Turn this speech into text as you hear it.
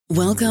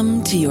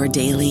Welcome to your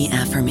daily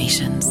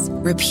affirmations.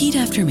 Repeat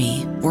after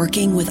me.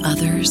 Working with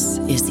others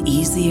is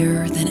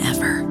easier than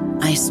ever.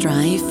 I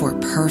strive for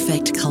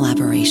perfect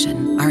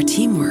collaboration. Our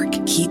teamwork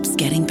keeps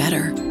getting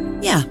better.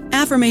 Yeah,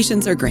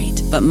 affirmations are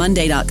great, but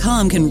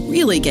Monday.com can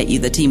really get you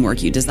the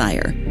teamwork you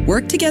desire.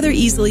 Work together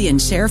easily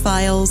and share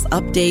files,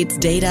 updates,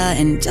 data,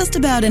 and just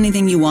about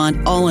anything you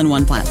want all in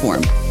one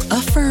platform.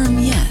 Affirm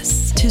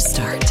yes to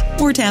start,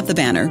 or tap the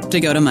banner to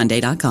go to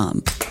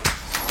Monday.com.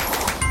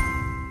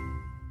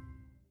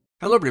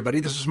 Hello, everybody.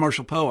 This is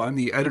Marshall Poe. I'm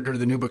the editor of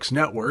the New Books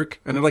Network,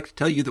 and I'd like to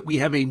tell you that we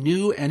have a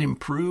new and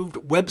improved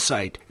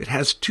website. It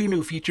has 2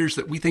 new features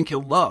that we think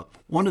you'll love.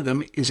 One of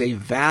them is a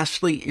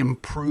vastly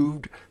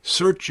improved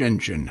search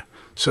engine,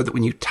 so that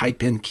when you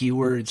type in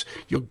keywords,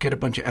 you'll get a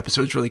bunch of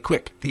episodes really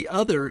quick. The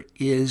other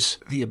is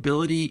the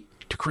ability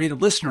to create a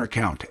listener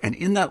account, and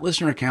in that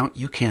listener account,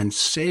 you can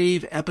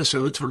save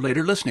episodes for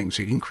later listening,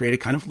 so you can create a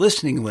kind of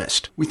listening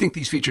list. We think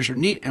these features are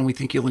neat, and we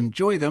think you'll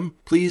enjoy them.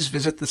 Please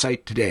visit the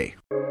site today.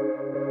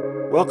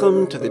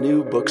 Welcome to the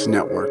New Books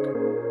Network.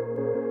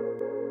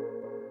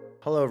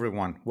 Hello,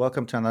 everyone.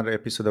 Welcome to another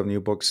episode of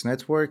New Books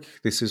Network.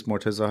 This is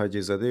Morteza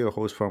Hajizadeh, your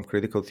host from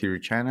Critical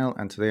Theory Channel,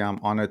 and today I'm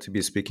honored to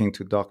be speaking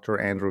to Dr.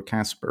 Andrew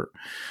Casper.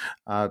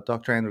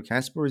 Dr. Andrew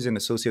Casper is an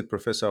associate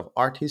professor of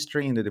art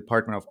history in the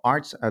Department of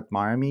Arts at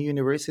Miami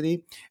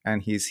University,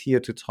 and he's here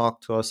to talk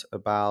to us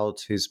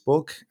about his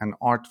book, An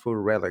Artful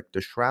Relic,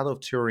 The Shroud of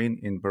Turin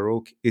in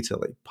Baroque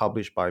Italy,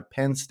 published by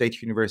Penn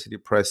State University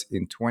Press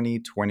in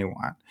 2021.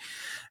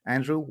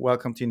 Andrew,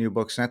 welcome to New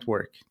Books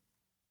Network.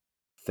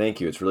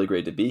 Thank you. It's really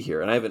great to be here.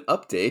 And I have an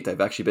update.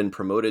 I've actually been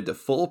promoted to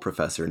full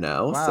professor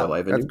now. Wow, so I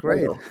have a that's new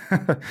great.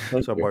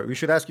 title. Boy, we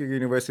should ask your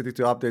university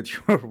to update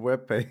your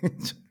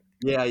webpage.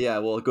 Yeah.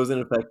 Well, it goes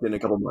into effect in a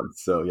couple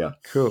months. So yeah.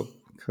 Cool.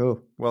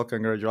 Well,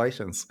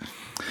 congratulations.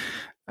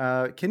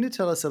 Can you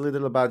tell us a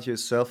little about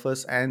yourself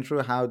first,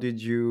 Andrew? How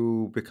did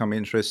you become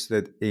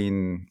interested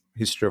in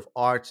history of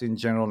art in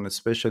general, and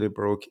especially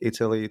Baroque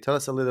Italy? Tell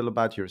us a little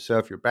about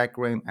yourself, your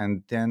background,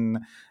 and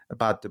then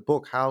about the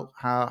book.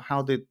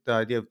 How did the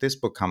idea of this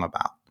book come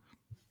about?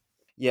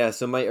 Yeah,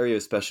 so my area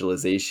of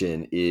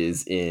specialization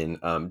is in,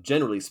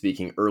 generally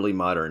speaking, early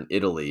modern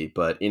Italy,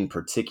 but in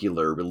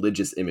particular,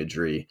 religious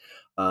imagery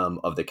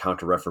of the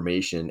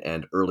Counter-Reformation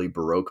and early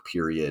Baroque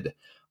period.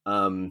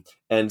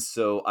 And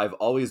so I've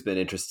always been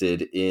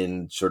interested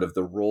in sort of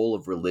the role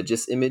of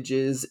religious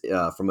images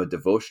from a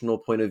devotional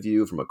point of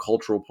view, from a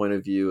cultural point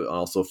of view, and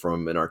also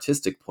from an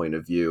artistic point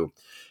of view.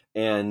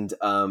 And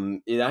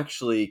it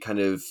actually kind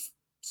of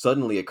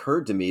suddenly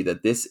occurred to me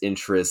that this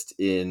interest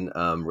in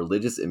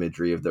religious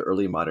imagery of the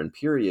early modern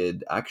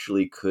period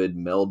actually could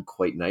meld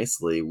quite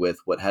nicely with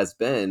what has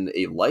been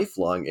a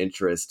lifelong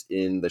interest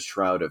in the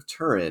Shroud of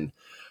Turin.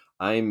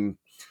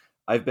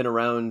 I've been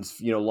around,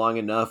 long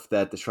enough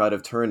that the Shroud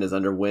of Turin has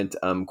underwent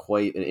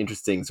quite an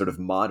interesting sort of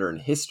modern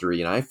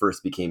history. And I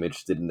first became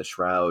interested in the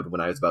Shroud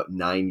when I was about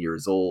 9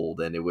 years old,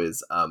 and it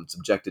was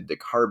subjected to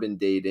carbon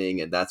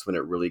dating. And that's when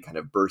it really kind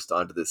of burst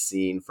onto the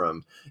scene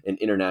from an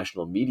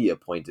international media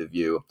point of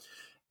view.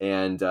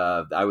 And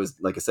I was,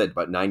 like I said,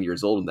 about 9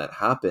 years old when that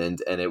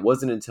happened. And it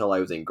wasn't until I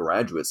was in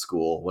graduate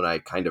school when I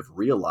kind of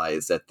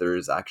realized that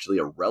there's actually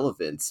a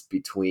relevance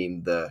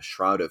between the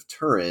Shroud of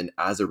Turin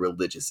as a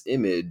religious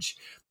image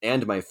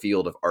and my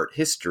field of art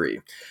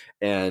history.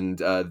 And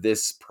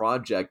this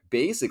project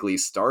basically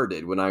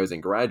started when I was in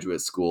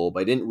graduate school,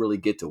 but I didn't really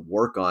get to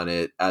work on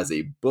it as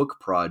a book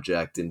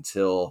project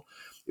until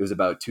it was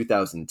about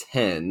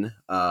 2010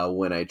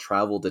 when I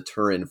traveled to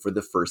Turin for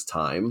the first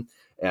time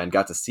and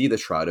got to see the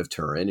Shroud of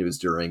Turin. It was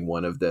during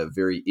one of the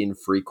very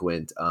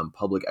infrequent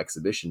public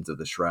exhibitions of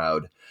the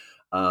Shroud.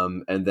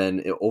 And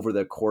then over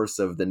the course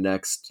of the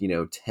next,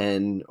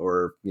 10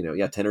 or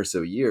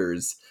so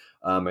years,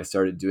 I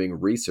started doing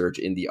research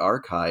in the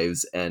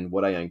archives. And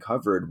what I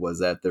uncovered was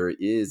that there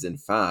is, in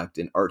fact,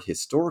 an art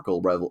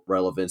historical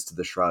relevance to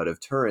the Shroud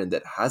of Turin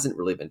that hasn't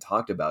really been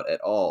talked about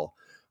at all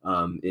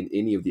in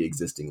any of the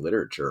existing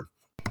literature.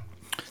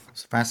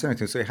 It's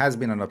fascinating. So it has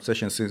been an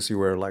obsession since you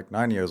were like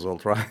 9 years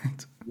old,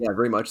 right? Yeah,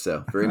 very much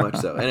so. Very much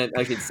so. And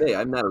I should say,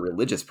 I'm not a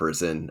religious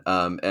person.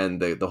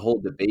 And the whole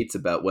debates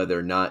about whether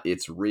or not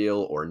it's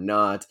real or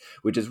not,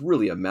 which is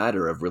really a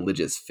matter of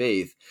religious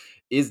faith,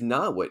 is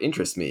not what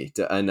interests me.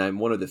 And I'm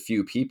one of the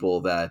few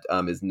people that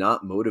is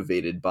not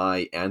motivated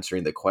by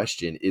answering the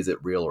question, is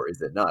it real or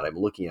is it not? I'm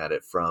looking at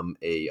it from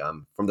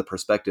the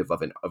perspective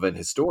of an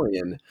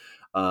historian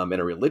and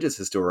a religious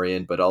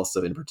historian, but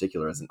also in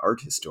particular as an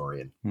art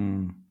historian.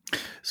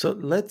 So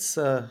let's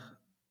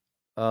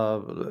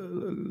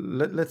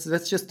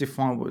just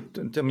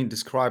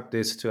describe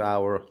this to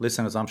our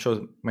listeners. I'm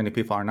sure many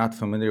people are not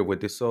familiar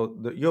with this. So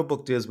your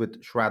book deals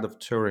with Shroud of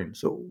Turin.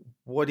 So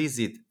what is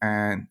it?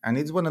 And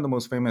it's one of the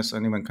most famous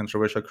and even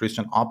controversial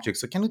Christian objects.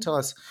 So can you tell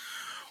us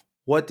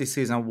what this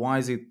is and why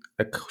is it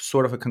a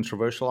sort of a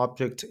controversial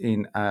object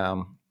in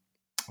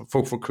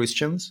for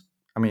Christians?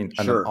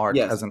 Sure.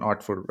 As an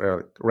artful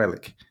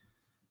relic.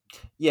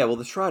 Yeah, well,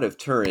 the Shroud of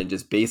Turin,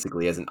 just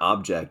basically as an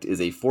object,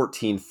 is a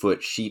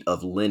 14-foot sheet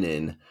of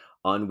linen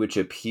on which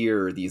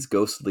appear these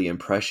ghostly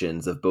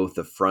impressions of both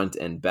the front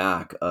and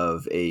back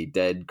of a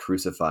dead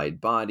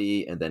crucified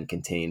body, and then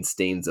contains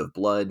stains of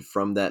blood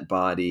from that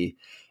body.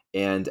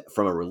 And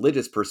from a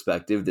religious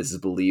perspective, this is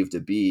believed to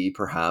be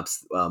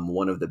perhaps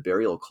one of the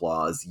burial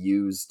cloths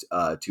used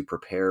to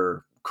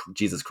prepare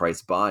Jesus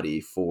Christ's body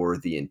for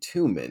the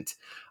entombment.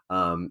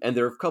 And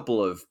there are a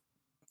couple of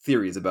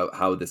theories about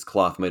how this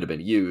cloth might have been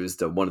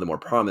used. One of the more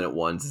prominent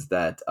ones is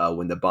that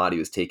when the body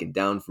was taken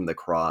down from the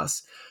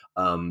cross,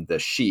 the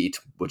sheet,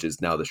 which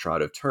is now the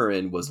Shroud of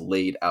Turin, was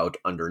laid out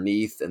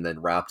underneath and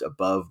then wrapped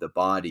above the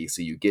body,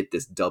 so you get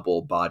this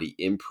double body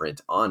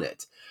imprint on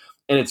it.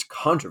 And it's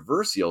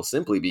controversial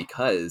simply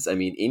because, I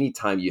mean,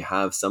 anytime you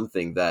have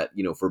something that,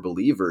 for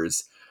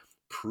believers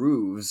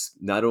proves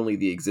not only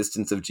the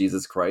existence of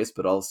Jesus Christ,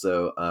 but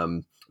also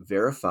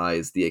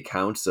verifies the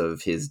accounts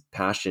of his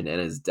passion and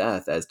his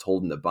death as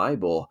told in the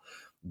Bible,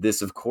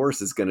 this, of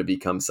course, is going to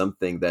become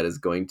something that is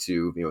going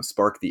to,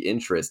 spark the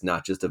interest,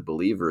 not just of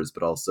believers,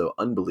 but also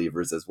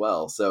unbelievers as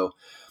well. So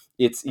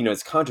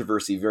its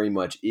controversy very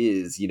much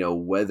is,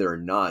 whether or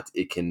not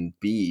it can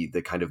be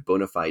the kind of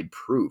bona fide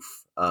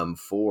proof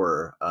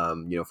for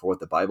what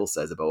the Bible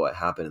says about what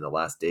happened in the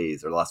last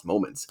days or last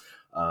moments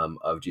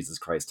of Jesus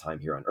Christ's time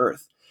here on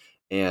earth.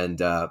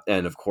 And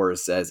of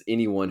course, as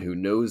anyone who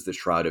knows the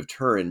Shroud of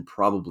Turin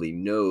probably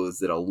knows,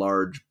 that a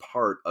large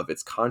part of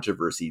its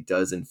controversy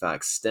does in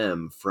fact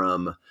stem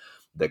from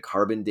the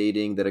carbon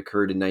dating that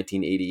occurred in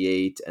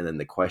 1988, and then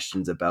the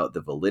questions about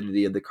the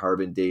validity of the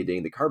carbon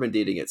dating. The carbon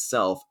dating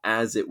itself,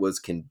 as it was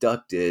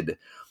conducted,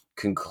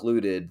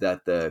 concluded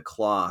that the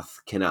cloth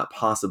cannot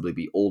possibly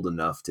be old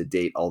enough to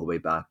date all the way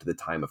back to the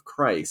time of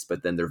Christ.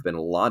 But then there have been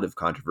a lot of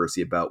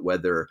controversy about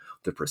whether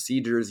the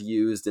procedures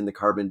used in the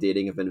carbon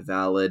dating have been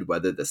valid,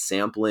 whether the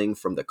sampling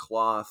from the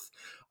cloth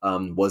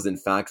was in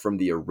fact from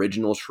the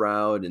original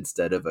shroud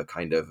instead of a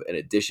kind of an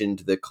addition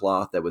to the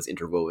cloth that was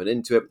interwoven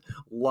into it.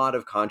 A lot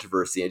of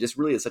controversy. It just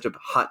really is such a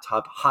hot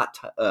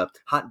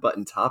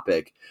button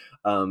topic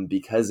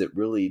because it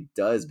really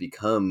does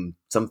become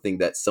something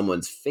that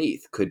someone's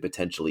faith could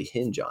potentially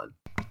hinge on.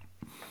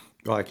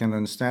 Well, I can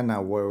understand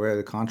now where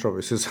the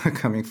controversies are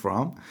coming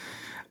from.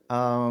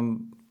 As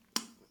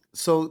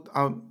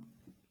one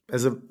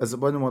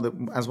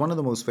of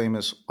the most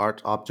famous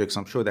art objects,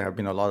 I'm sure there have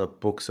been a lot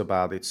of books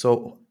about it.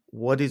 So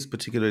what is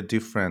particularly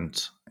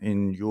different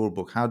in your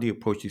book? How do you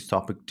approach this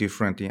topic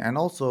differently? And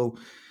also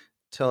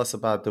tell us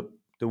about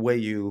the way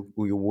you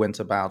went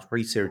about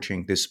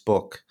researching this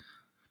book.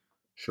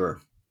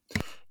 Sure.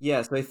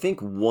 Yeah, so I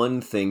think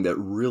one thing that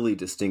really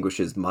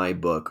distinguishes my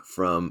book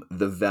from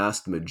the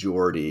vast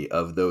majority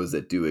of those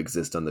that do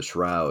exist on the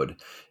Shroud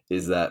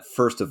is that,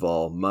 first of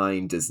all,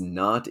 mine does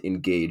not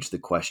engage the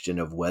question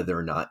of whether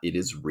or not it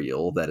is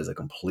real. That is a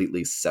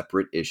completely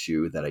separate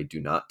issue that I do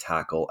not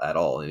tackle at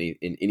all in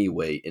any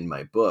way in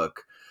my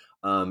book.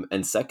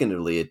 And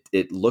secondly,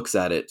 it looks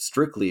at it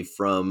strictly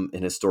from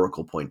an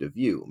historical point of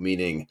view,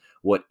 meaning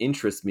what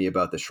interests me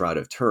about the Shroud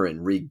of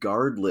Turin,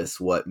 regardless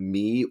what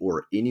me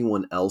or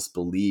anyone else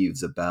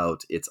believes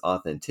about its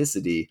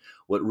authenticity,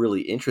 what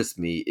really interests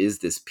me is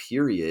this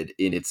period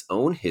in its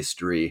own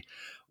history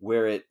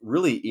where it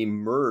really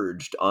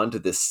emerged onto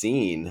the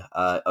scene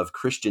of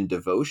Christian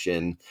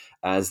devotion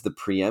as the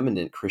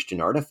preeminent Christian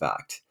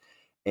artifact.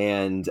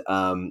 And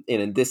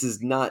this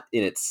is not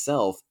in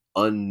itself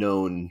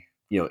unknown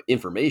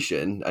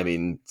information. I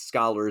mean,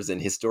 scholars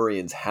and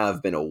historians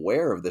have been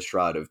aware of the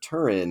Shroud of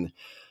Turin,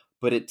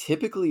 but it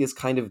typically is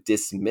kind of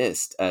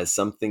dismissed as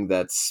something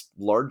that's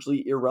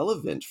largely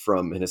irrelevant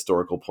from an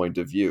historical point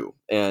of view.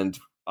 And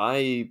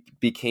I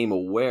became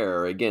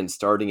aware, again,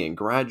 starting in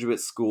graduate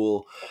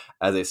school,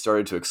 as I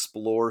started to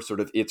explore sort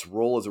of its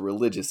role as a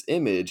religious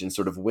image, and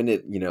sort of when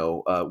it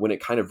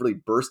kind of really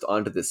burst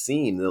onto the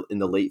scene in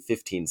the late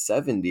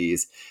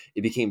 1570s,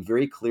 it became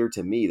very clear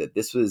to me that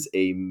this was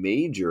a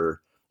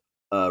major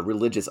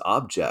religious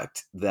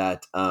object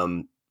that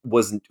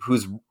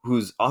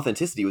whose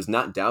authenticity was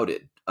not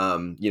doubted.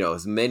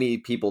 As many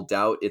people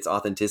doubt its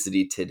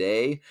authenticity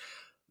today,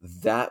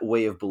 that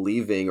way of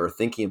believing or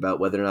thinking about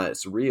whether or not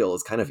it's real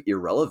is kind of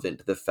irrelevant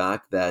to the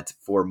fact that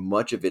for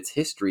much of its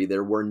history,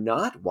 there were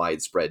not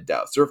widespread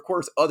doubts. There are, of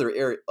course, other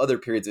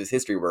periods of its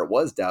history where it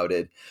was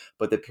doubted,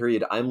 but the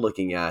period I'm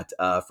looking at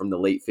from the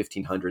late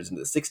 1500s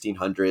into the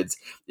 1600s,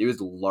 it was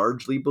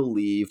largely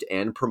believed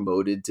and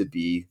promoted to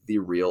be the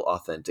real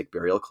authentic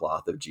burial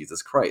cloth of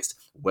Jesus Christ.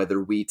 Whether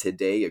we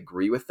today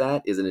agree with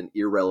that is an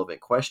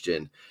irrelevant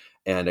question.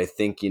 And I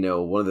think,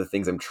 one of the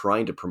things I'm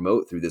trying to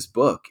promote through this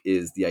book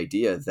is the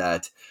idea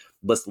that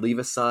let's leave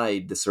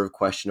aside the sort of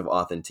question of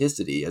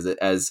authenticity,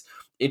 as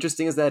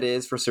interesting as that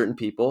is for certain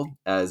people,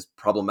 as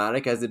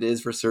problematic as it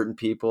is for certain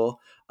people.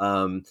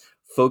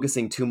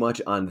 Focusing too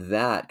much on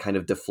that kind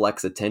of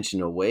deflects attention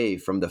away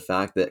from the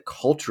fact that,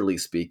 culturally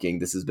speaking,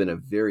 this has been a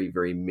very,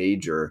 very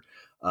major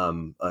a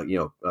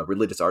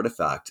religious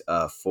artifact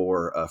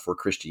for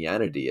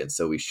Christianity, and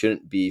so we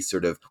shouldn't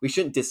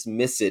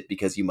dismiss it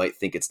because you might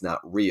think it's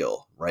not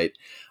real, right?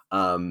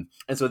 And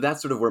so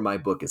that's sort of where my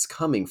book is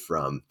coming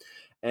from.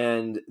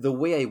 And the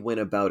way I went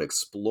about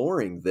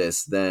exploring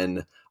this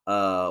then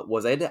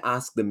was I had to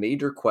ask the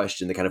major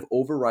question, the kind of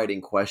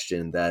overriding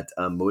question that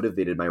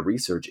motivated my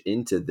research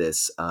into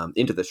this,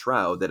 into the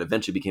Shroud that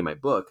eventually became my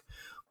book.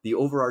 The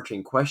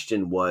overarching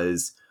question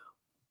was,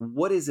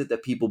 what is it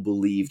that people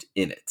believed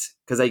in it?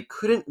 Because I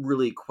couldn't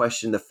really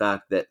question the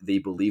fact that they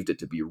believed it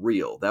to be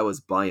real. That was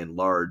by and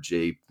large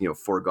a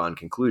foregone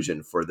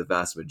conclusion for the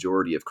vast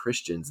majority of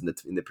Christians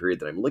in the period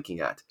that I'm looking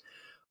at.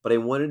 But I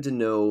wanted to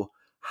know,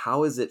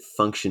 how is it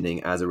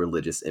functioning as a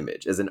religious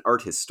image? As an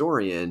art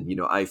historian,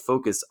 I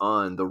focus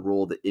on the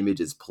role that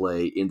images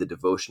play in the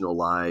devotional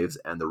lives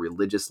and the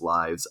religious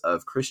lives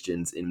of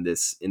Christians in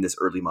this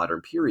early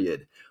modern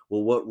period.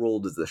 Well, what role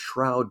does the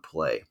Shroud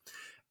play?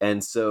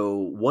 And so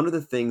one of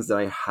the things that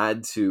I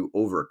had to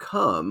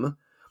overcome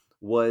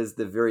was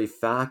the very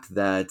fact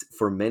that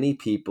for many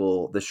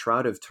people, the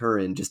Shroud of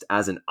Turin, just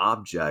as an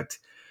object,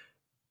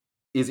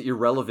 is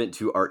irrelevant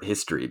to art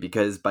history,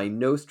 because by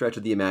no stretch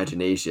of the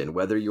imagination,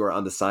 whether you are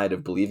on the side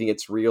of believing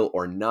it's real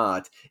or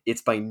not,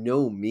 it's by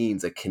no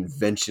means a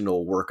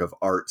conventional work of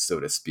art,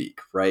 so to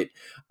speak, right?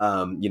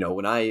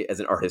 When I, as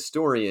an art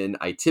historian,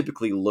 I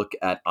typically look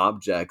at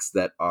objects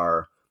that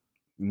are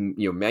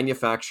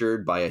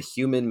manufactured by a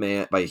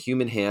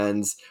human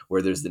hands,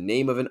 where there's the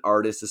name of an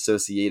artist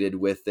associated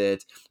with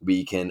it.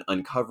 We can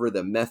uncover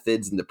the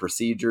methods and the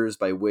procedures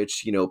by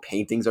which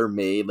paintings are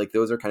made. Like,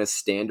 those are kind of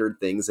standard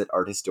things that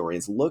art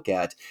historians look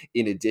at,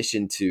 in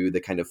addition to the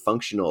kind of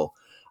functional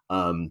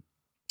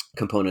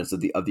components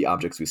of the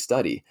objects we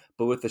study.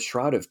 But with the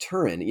Shroud of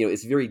Turin,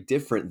 it's very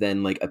different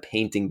than like a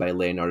painting by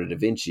Leonardo da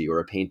Vinci or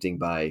a painting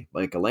by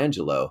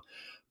Michelangelo,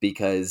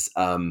 because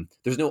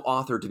there's no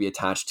author to be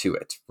attached to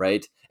it,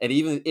 right? And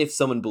even if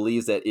someone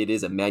believes that it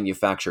is a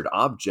manufactured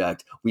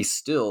object, we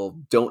still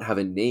don't have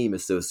a name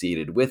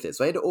associated with it.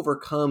 So I had to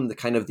overcome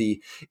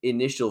the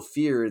initial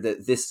fear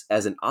that this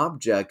as an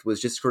object was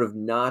just sort of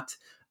not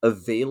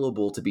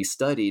available to be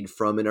studied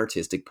from an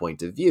artistic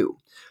point of view.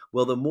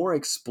 Well, the more I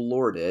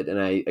explored it,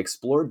 and I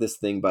explored this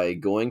thing by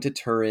going to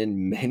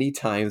Turin many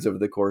times over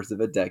the course of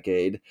a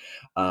decade,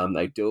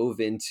 I dove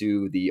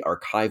into the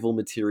archival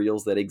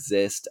materials that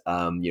exist,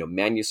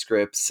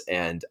 manuscripts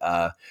and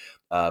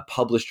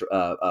published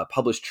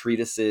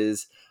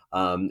treatises,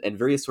 and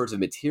various sorts of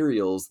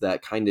materials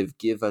that kind of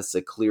give us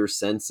a clear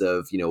sense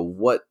of,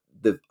 what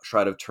the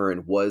Shroud of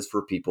Turin was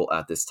for people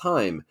at this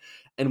time.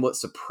 And what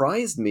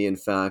surprised me, in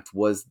fact,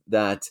 was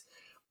that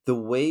the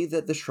way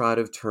that the Shroud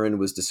of Turin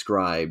was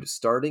described,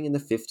 starting in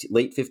the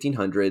late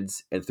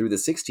 1500s and through the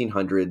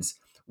 1600s,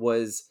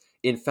 was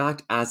in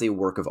fact as a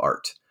work of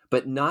art.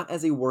 But not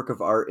as a work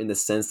of art in the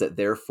sense that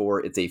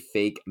therefore it's a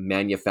fake,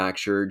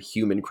 manufactured,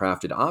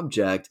 human-crafted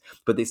object,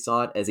 but they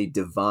saw it as a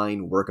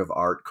divine work of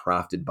art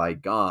crafted by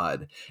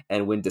God.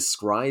 And when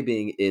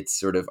describing its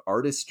sort of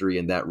artistry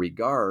in that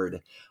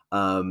regard,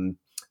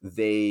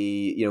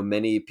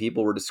 many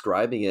people were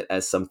describing it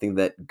as something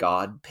that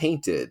God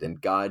painted,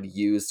 and God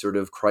used sort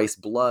of Christ's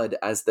blood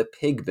as the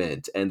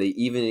pigment. And they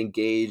even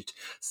engaged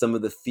some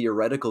of the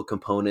theoretical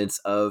components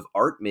of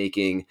art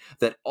making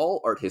that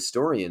all art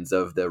historians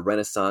of the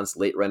Renaissance,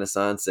 late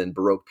Renaissance, and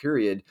Baroque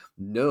period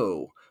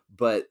know.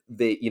 But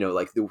they,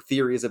 like the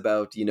theories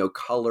about,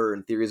 color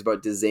and theories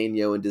about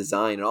disegno and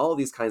design and all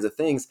these kinds of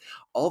things,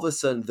 all of a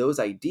sudden those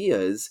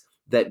ideas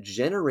that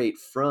generate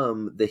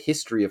from the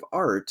history of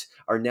art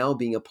are now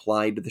being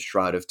applied to the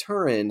Shroud of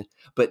Turin,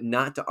 but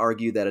not to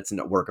argue that it's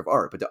a work of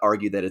art, but to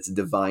argue that it's a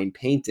divine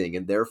painting.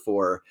 And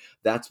therefore,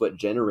 that's what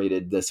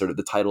generated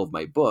the title of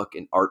my book,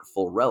 An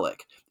Artful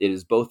Relic. It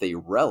is both a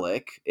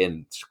relic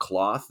in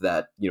cloth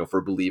that,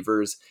 for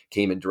believers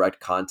came in direct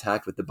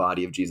contact with the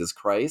body of Jesus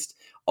Christ,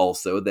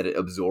 also that it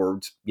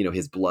absorbed,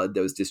 his blood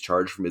that was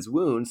discharged from his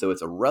wound. So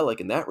it's a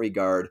relic in that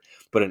regard,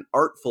 but an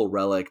artful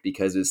relic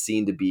because it's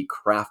seen to be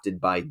crafted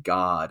by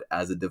God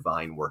as a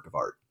divine work of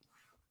art.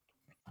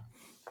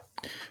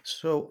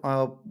 So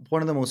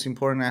one of the most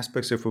important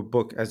aspects of a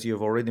book, as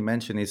you've already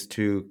mentioned, is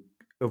to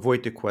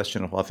avoid the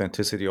question of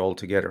authenticity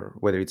altogether,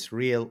 whether it's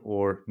real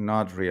or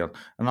not real.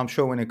 And I'm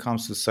sure when it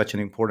comes to such an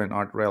important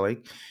art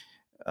relic,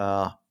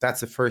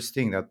 that's the first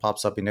thing that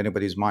pops up in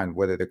anybody's mind,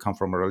 whether they come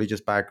from a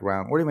religious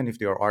background or even if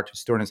they are art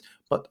historians.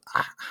 But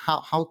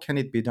how can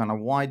it be done?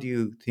 And why do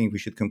you think we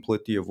should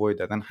completely avoid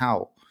that, and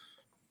how?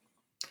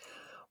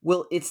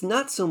 Well, it's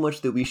not so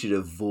much that we should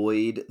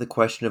avoid the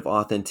question of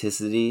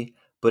authenticity,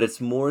 but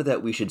it's more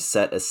that we should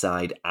set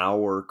aside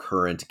our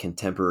current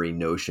contemporary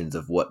notions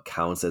of what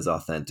counts as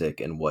authentic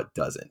and what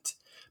doesn't.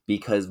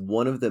 Because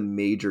one of the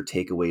major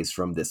takeaways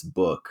from this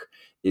book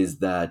is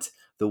that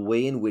the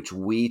way in which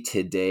we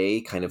today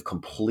kind of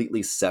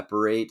completely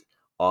separate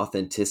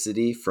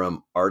authenticity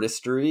from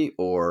artistry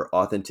or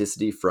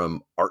authenticity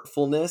from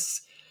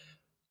artfulness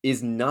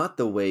is not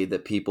the way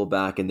that people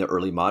back in the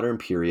early modern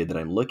period that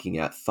I'm looking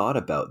at thought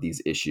about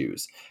these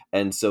issues.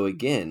 And so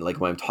again,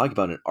 like when I'm talking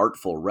about an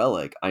artful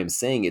relic, I'm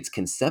saying it's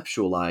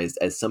conceptualized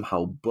as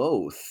somehow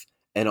both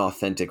an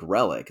authentic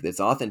relic. Its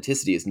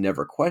authenticity is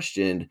never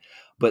questioned,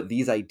 but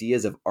these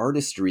ideas of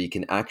artistry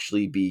can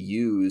actually be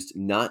used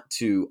not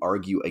to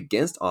argue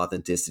against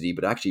authenticity,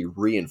 but actually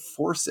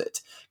reinforce it.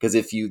 Because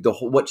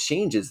what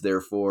changes,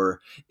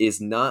 therefore,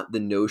 is not the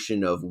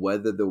notion of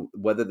whether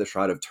the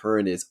Shroud of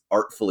Turin is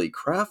artfully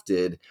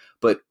crafted,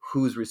 but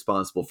who's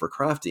responsible for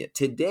crafting it.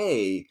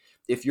 Today,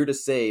 if you're to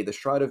say the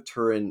Shroud of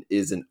Turin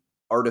is an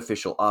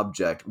artificial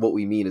object, what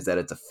we mean is that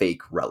it's a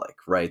fake relic,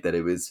 right? That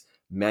it was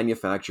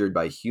manufactured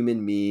by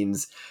human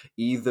means,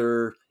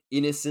 either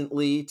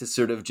innocently to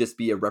sort of just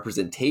be a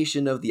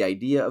representation of the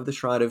idea of the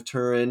Shroud of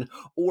Turin,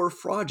 or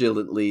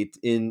fraudulently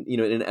in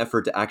an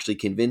effort to actually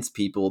convince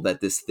people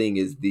that this thing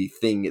is the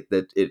thing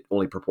that it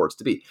only purports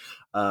to be.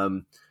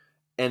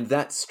 And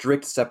that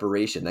strict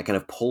separation, that kind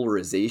of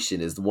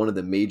polarization, is one of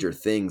the major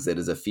things that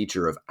is a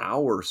feature of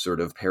our sort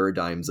of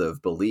paradigms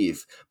of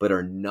belief, but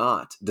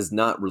does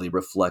not really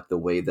reflect the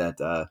way that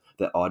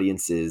that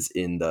audiences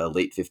in the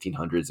late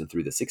 1500s and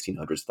through the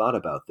 1600s thought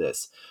about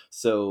this.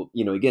 So,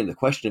 again, the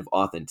question of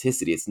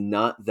authenticity, it's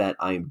not that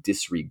I'm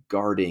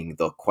disregarding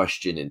the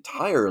question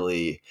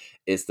entirely,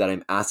 it's that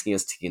I'm asking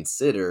us to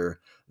consider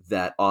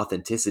that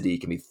authenticity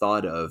can be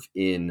thought of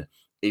in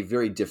a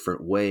very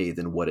different way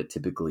than what it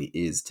typically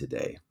is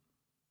today,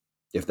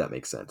 if that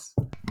makes sense.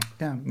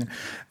 Yeah.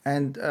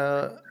 And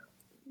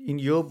in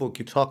your book,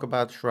 you talk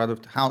about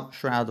how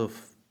Shroud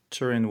of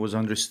Turin was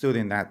understood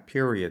in that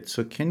period.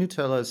 So can you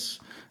tell us,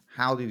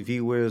 how did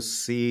viewers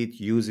see it,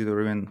 use it,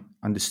 or even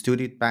understood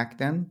it back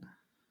then?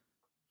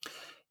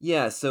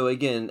 Yeah, so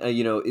again,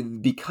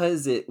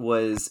 because it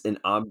was an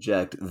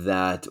object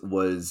that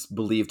was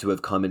believed to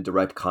have come in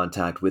direct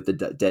contact with the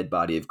dead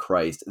body of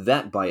Christ,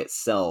 that by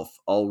itself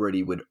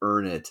already would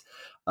earn it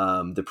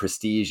the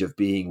prestige of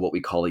being what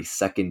we call a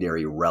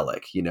secondary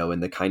relic, in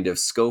the kind of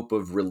scope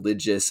of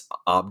religious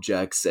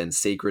objects and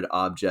sacred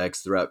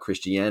objects throughout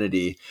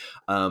Christianity.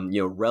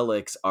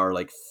 Relics are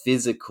like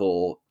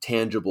physical,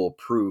 tangible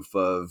proof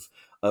of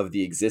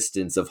the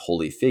existence of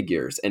holy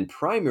figures. And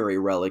primary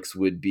relics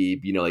would be,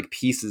 like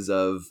pieces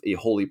of a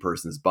holy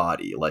person's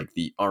body, like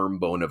the arm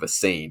bone of a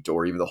saint,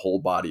 or even the whole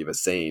body of a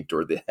saint,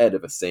 or the head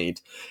of a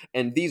saint.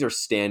 And these are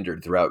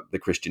standard throughout the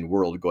Christian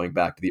world, going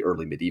back to the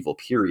early medieval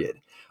period.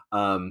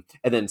 And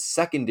then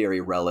secondary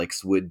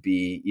relics would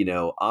be,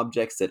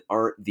 objects that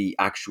aren't the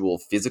actual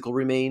physical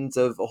remains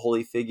of a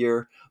holy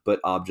figure, but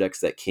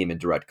objects that came in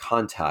direct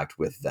contact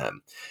with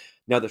them.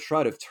 Now, the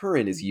Shroud of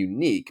Turin is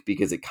unique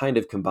because it kind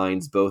of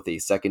combines both a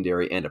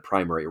secondary and a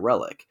primary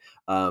relic,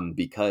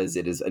 because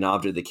it is an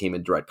object that came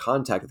in direct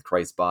contact with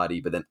Christ's body,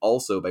 but then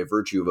also by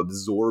virtue of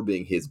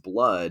absorbing his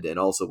blood and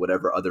also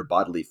whatever other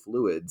bodily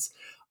fluids,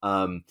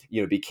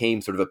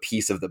 became sort of a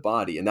piece of the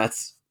body. And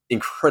that's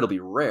incredibly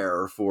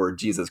rare for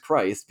Jesus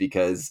Christ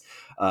because,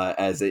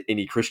 as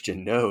any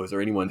Christian knows,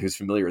 or anyone who's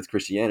familiar with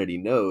Christianity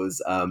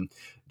knows,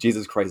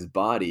 Jesus Christ's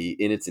body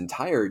in its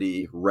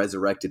entirety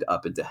resurrected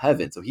up into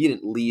heaven. So he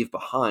didn't leave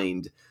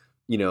behind,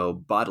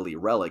 bodily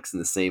relics in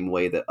the same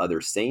way that other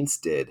saints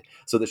did.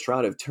 So the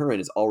Shroud of Turin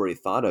is already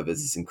thought of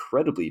as this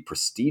incredibly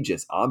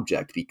prestigious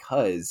object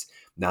because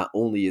not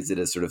only is it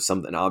a sort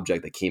of an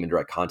object that came in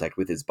direct contact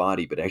with his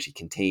body, but it actually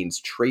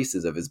contains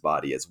traces of his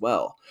body as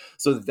well.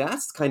 So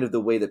that's kind of the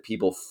way that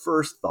people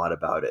first thought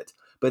about it.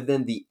 But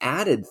then the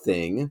added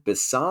thing,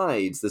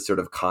 besides the sort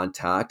of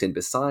contact and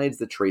besides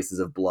the traces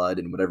of blood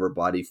and whatever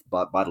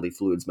bodily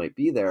fluids might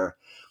be there,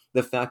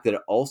 the fact that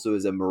it also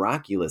is a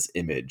miraculous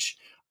image,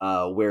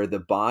 where the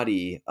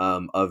body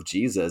of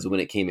Jesus, when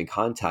it came in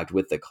contact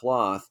with the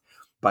cloth,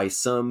 by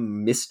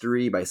some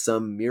mystery, by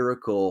some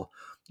miracle,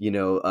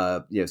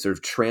 sort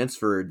of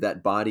transferred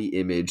that body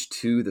image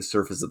to the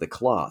surface of the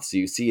cloth. So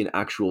you see an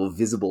actual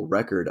visible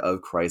record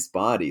of Christ's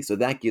body. So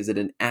that gives it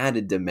an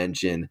added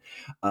dimension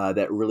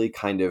that really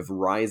kind of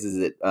rises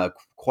it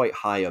quite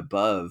high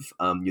above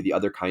the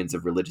other kinds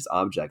of religious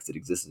objects that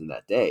existed in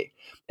that day.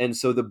 And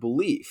so the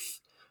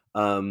belief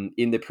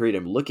in the period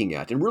I'm looking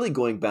at, and really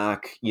going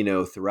back,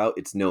 throughout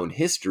its known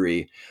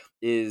history,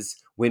 is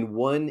when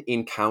one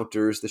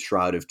encounters the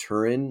Shroud of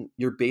Turin,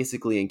 you're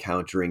basically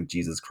encountering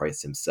Jesus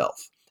Christ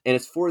himself. And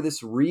it's for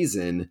this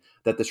reason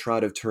that the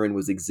Shroud of Turin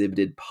was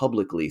exhibited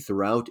publicly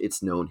throughout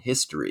its known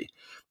history.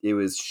 It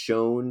was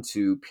shown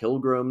to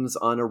pilgrims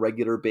on a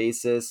regular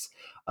basis,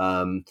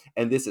 and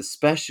this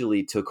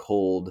especially took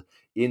hold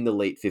in the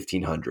late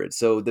 1500s.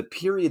 So the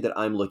period that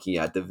I'm looking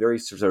at, the very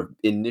sort of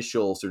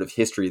initial sort of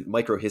history,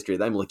 micro history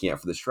that I'm looking at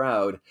for the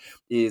Shroud,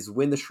 is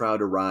when the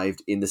Shroud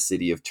arrived in the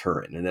city of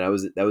Turin. And that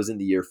was in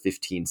the year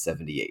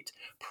 1578.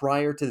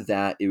 Prior to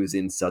that, it was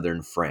in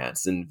southern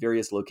France in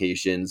various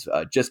locations.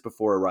 Just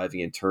before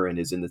arriving in Turin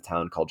is in the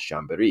town called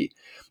Chambéry.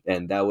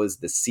 And that was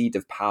the seat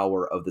of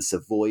power of the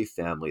Savoy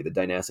family, the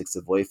dynastic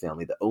Savoy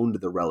family that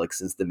owned the relic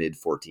since the mid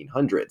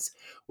 1400s.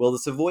 Well, the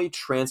Savoy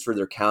transferred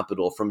their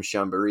capital from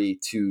Chambéry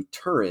to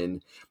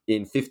Turin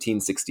in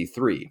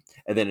 1563.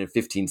 And then in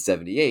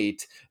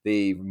 1578,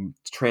 they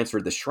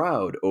transferred the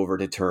Shroud over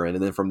to Turin.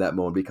 And then from that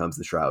moment becomes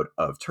the Shroud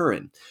of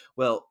Turin.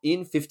 Well, in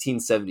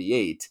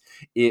 1578,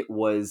 it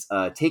was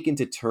taken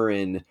to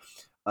Turin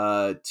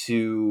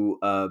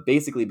to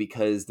basically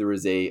because there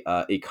was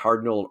a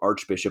cardinal and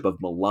archbishop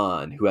of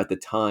Milan who at the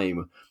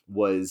time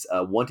was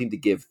wanting to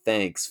give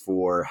thanks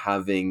for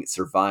having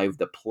survived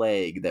the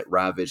plague that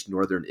ravaged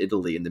northern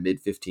Italy in the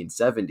mid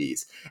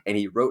 1570s. And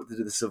he wrote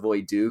to the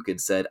Savoy Duke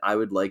and said, I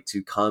would like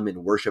to come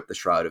and worship the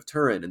Shroud of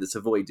Turin. And the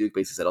Savoy Duke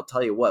basically said, I'll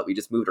tell you what, we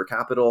just moved our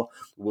capital.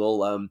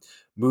 We'll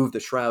move the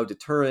Shroud to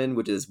Turin,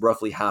 which is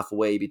roughly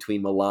halfway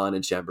between Milan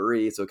and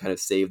Chambéry. So it kind of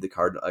saved the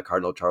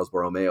Cardinal Charles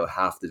Borromeo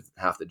half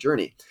the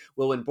journey.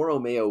 Well, when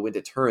Borromeo went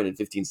to Turin in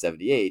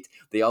 1578,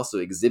 they also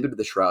exhibited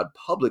the Shroud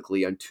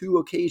publicly on 2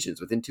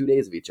 occasions within 2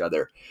 days of each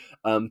other,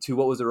 to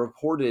what was a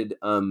reported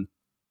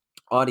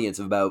audience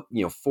of about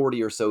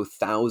 40 or so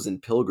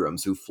thousand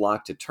pilgrims who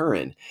flocked to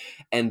Turin.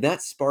 And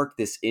that sparked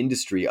this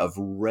industry of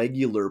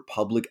regular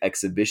public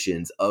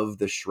exhibitions of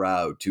the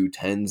Shroud to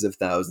tens of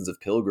thousands of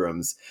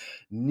pilgrims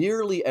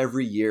nearly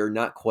every year,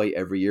 not quite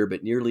every year,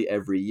 but nearly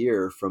every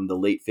year from the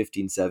late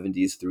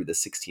 1570s through the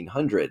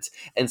 1600s.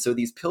 And so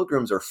these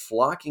pilgrims are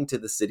flocking to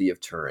the city of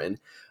Turin,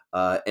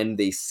 and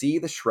they see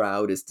the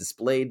Shroud is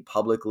displayed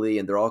publicly,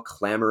 and they're all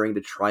clamoring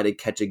to try to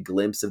catch a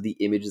glimpse of the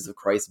images of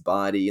Christ's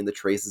body and the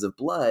traces of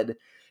blood.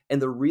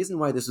 And the reason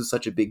why this was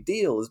such a big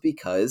deal is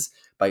because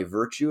by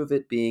virtue of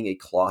it being a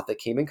cloth that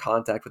came in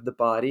contact with the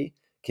body,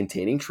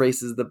 containing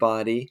traces of the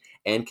body,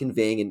 and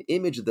conveying an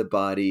image of the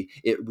body,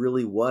 it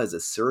really was a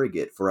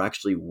surrogate for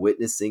actually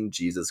witnessing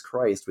Jesus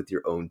Christ with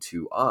your own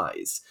 2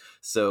 eyes.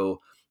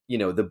 So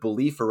the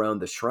belief around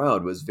the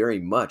Shroud was very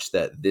much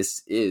that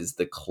this is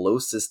the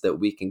closest that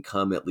we can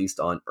come, at least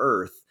on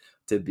earth,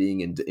 to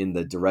being in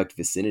the direct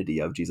vicinity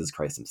of Jesus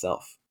Christ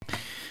himself.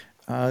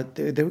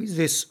 There is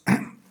this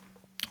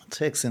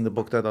text in the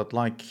book that I'd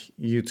like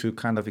you to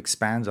kind of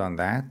expand on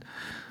that.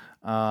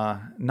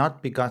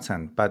 Not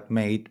begotten, but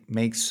made,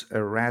 makes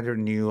a rather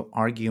new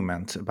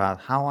argument about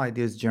how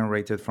ideas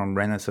generated from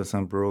Renaissance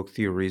and Baroque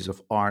theories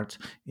of art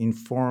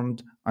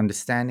informed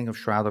understanding of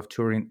Shroud of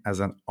Turin as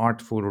an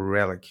artful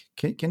relic.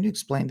 Can you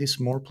explain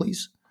this more,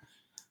 please?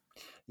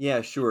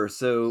 Yeah, sure.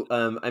 So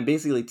I'm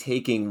basically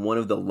taking one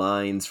of the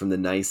lines from the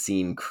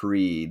Nicene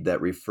Creed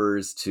that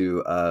refers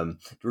to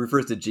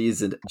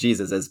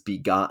Jesus as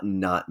begotten,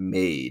 not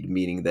made,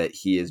 meaning that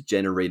he is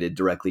generated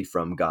directly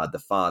from God the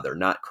Father,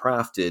 not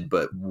crafted,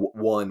 but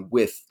one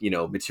with,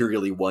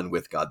 materially one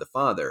with God the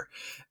Father.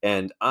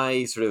 And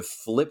I sort of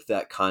flipped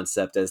that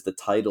concept as the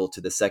title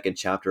to the second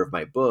chapter of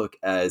my book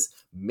as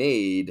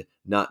made,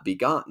 not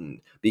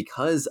begotten,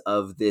 because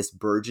of this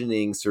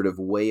burgeoning sort of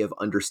way of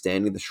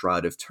understanding the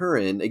Shroud of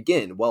Turin.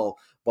 Again, while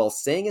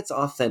saying it's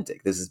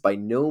authentic, this is by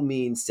no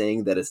means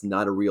saying that it's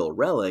not a real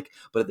relic,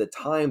 but at the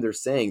time they're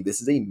saying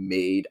this is a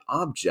made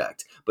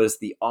object, but it's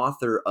the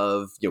author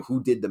of,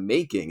 who did the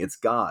making, it's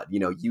God,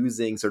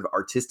 using sort of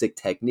artistic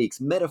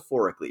techniques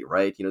metaphorically,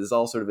 right? This is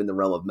all sort of in the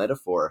realm of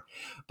metaphor,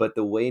 but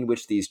the way in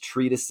which these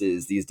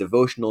treatises, these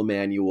devotional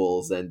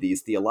manuals, and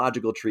these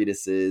theological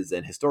treatises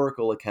and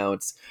historical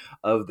accounts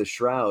of the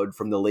Shroud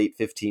from the late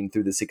 15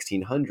 through the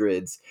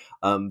 1600s,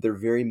 they're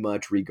very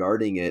much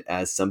regarding it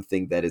as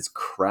something that is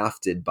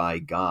crafted by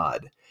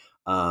God.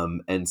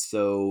 And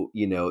so,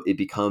 it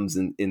becomes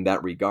in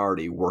that regard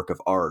a work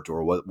of art,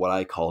 or what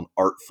I call an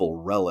artful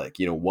relic,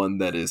 one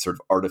that is sort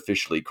of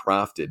artificially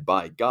crafted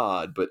by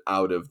God, but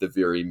out of the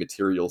very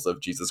materials of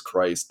Jesus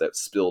Christ that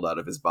spilled out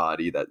of his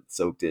body, that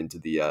soaked into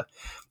the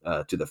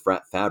to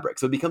the fabric.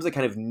 So it becomes a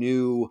kind of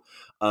new,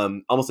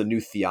 almost a new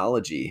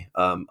theology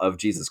of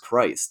Jesus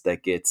Christ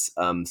that gets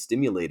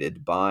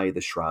stimulated by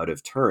the Shroud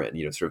of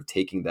Turin, sort of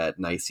taking that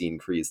Nicene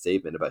Creed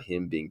statement about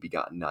him being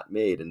begotten, not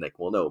made, and like,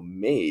 well, no,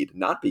 made,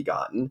 not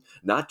begotten,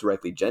 not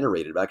directly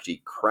generated, but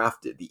actually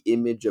crafted, the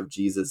image of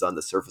Jesus on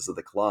the surface of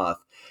the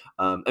cloth.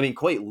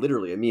 Quite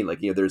literally,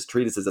 there's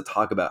treatises that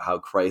talk about how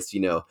Christ,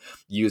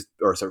 used,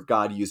 or sort of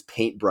God used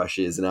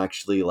paintbrushes and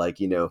actually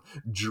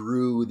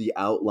drew the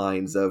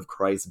outlines of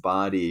Christ's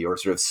body, or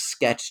sort of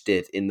sketched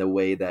it in the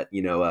way that,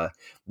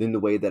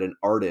 an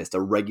artist,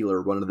 a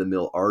regular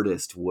run-of-the-mill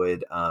artist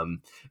would,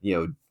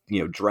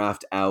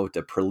 draft out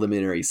a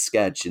preliminary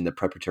sketch in the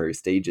preparatory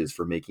stages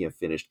for making a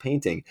finished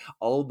painting.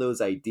 All those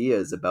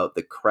ideas about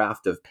the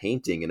craft of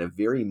painting in a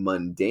very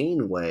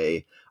mundane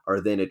way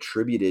are then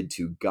attributed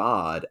to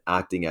God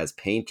acting as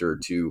painter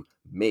to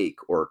make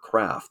or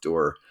craft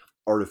or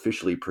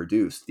artificially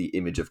produce the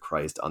image of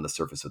Christ on the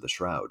surface of the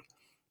Shroud.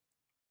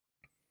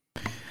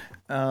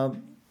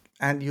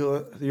 And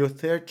your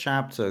third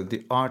chapter,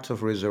 The Art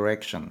of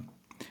Resurrection.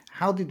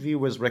 How did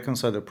viewers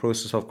reconcile the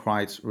process of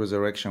Christ's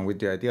resurrection with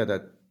the idea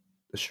that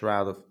the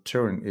Shroud of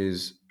Turin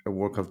is a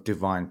work of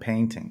divine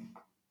painting?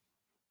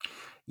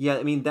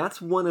 Yeah,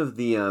 that's one of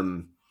the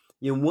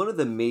one of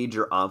the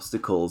major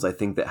obstacles I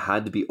think that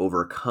had to be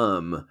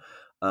overcome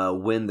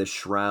when the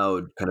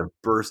Shroud kind of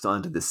burst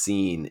onto the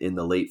scene in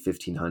the late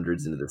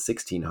 1500s into the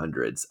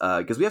 1600s.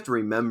 Because we have to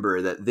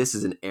remember that this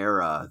is an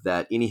era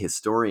that any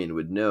historian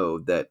would know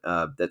that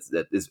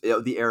that is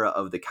the era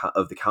of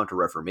the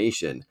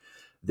Counter-Reformation.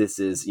 This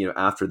is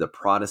after the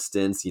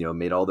Protestants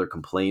made all their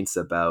complaints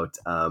about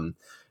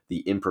the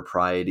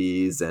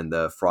improprieties and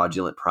the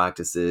fraudulent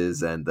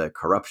practices and the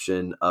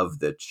corruption of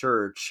the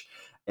church,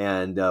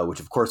 and which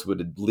of course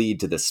would lead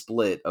to the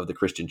split of the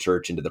Christian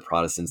church into the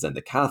Protestants and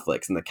the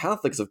Catholics. And the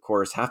Catholics, of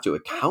course, have to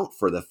account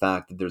for the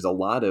fact that there's a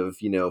lot of,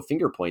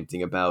 finger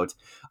pointing about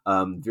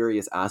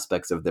various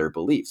aspects of their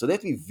belief. So they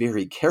have to be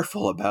very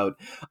careful about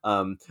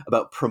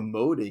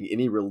promoting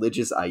any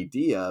religious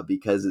idea,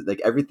 because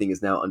like everything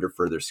is now under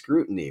further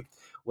scrutiny.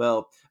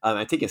 Well,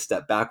 I take a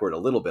step backward a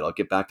little bit. I'll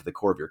get back to the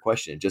core of your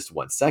question in just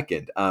 1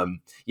 second.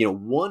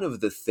 One of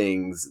the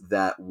things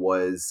that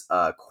was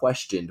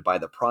questioned by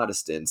the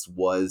Protestants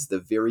was the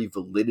very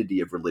validity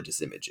of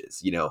religious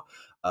images.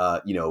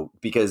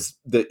 Because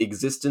the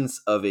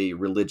existence of a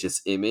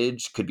religious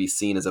image could be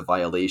seen as a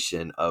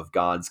violation of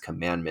God's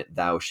commandment,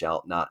 "Thou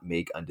shalt not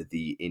make unto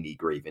thee any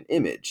graven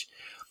image."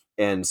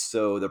 And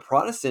so the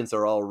Protestants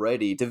are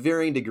already, to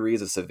varying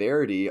degrees of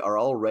severity, are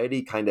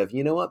already kind of,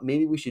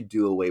 maybe we should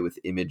do away with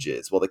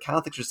images. Well, the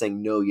Catholics are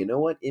saying, no,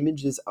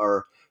 images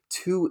are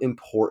too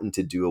important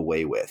to do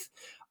away with.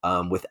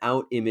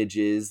 Without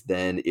images,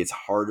 then it's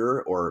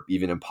harder or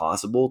even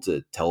impossible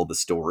to tell the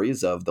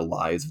stories of the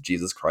lives of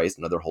Jesus Christ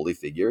and other holy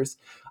figures.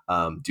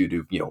 Due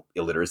to,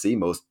 illiteracy,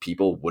 most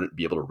people wouldn't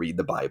be able to read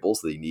the Bible,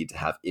 so they need to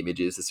have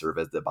images to serve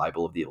as the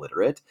Bible of the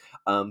illiterate.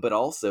 But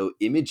also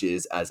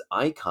images as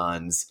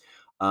icons,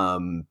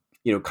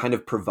 kind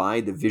of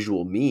provide the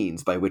visual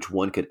means by which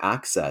one could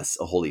access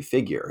a holy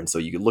figure. And so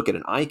you could look at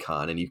an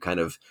icon and you kind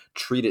of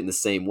treat it in the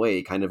same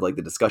way, kind of like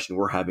the discussion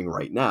we're having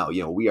right now.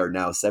 We are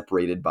now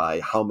separated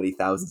by how many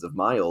thousands of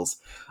miles,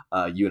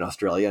 you in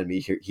Australia and me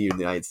here in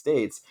the United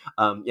States,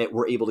 yet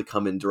we're able to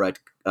come in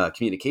direct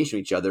communication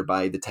with each other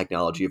by the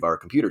technology of our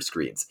computer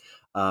screens.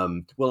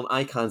 Well, an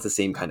icon's the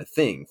same kind of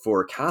thing.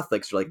 For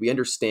Catholics, we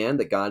understand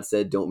that God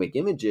said don't make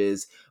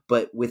images,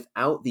 but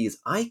without these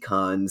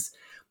icons,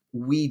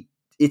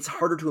 it's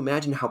harder to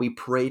imagine how we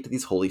pray to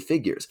these holy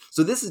figures.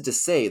 So this is to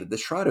say that the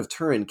Shroud of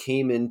Turin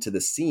came into the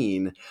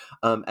scene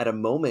at a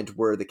moment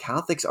where the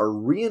Catholics are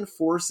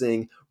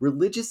reinforcing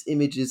religious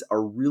images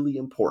are really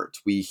important.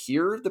 We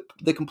hear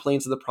the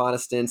complaints of the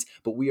Protestants,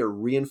 but we are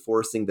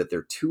reinforcing that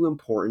they're too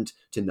important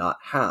to not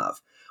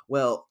have.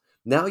 Well,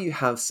 now you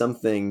have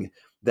something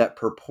that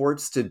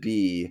purports to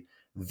be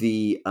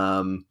the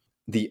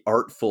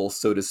artful,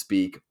 so to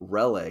speak,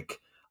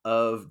 relic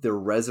of the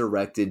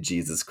resurrected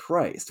Jesus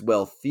Christ.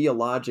 Well,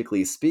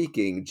 theologically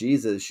speaking,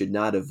 Jesus should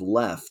not have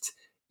left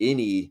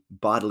any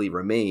bodily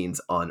remains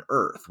on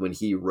earth. When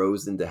he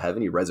rose into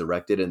heaven, he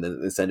resurrected and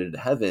then ascended into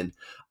heaven,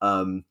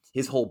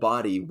 his whole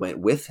body went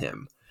with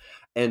him.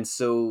 And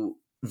so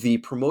the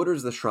promoters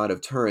of the Shroud of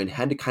Turin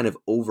had to kind of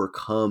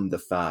overcome the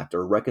fact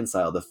or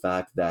reconcile the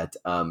fact that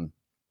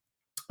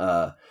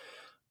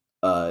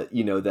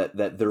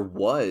that there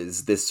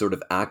was this sort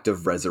of act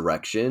of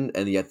resurrection,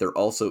 and yet there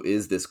also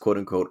is this quote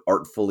unquote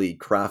artfully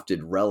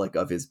crafted relic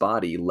of his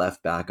body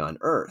left back on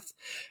earth.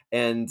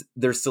 And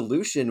their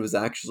solution was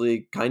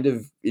actually kind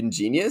of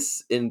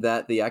ingenious in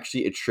that they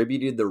actually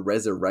attributed the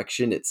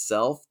resurrection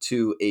itself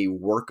to a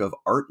work of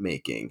art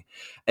making.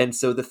 And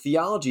so the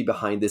theology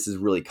behind this is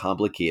really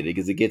complicated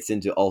because it gets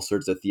into all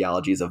sorts of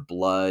theologies of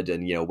blood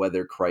and,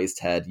 whether Christ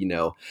had,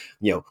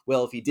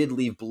 well, if he did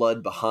leave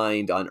blood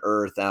behind on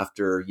earth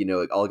after,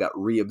 it all got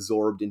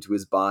reabsorbed into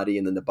his body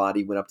and then the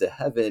body went up to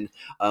heaven,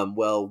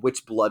 well,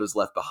 which blood was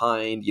left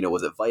behind?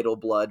 Was it vital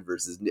blood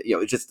versus,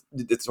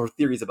 it's sort of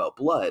theories about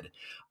blood.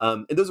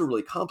 And those are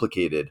really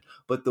complicated,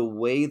 but the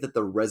way that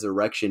the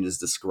resurrection is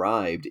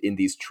described in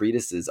these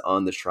treatises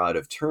on the Shroud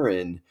of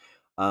Turin,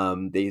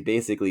 they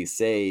basically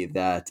say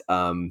that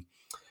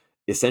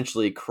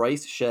essentially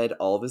Christ shed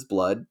all of his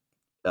blood.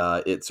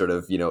 It sort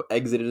of,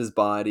 exited his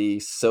body,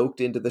 soaked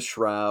into the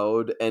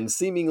shroud, and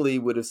seemingly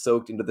would have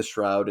soaked into the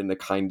shroud in a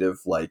kind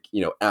of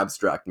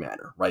abstract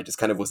manner, right? Just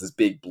kind of was this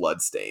big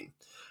blood stain.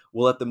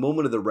 Well, at the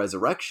moment of the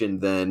resurrection,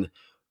 then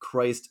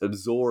Christ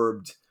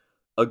absorbed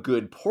a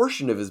good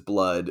portion of his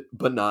blood,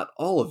 but not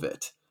all of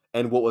it.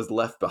 And what was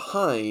left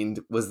behind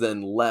was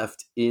then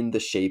left in the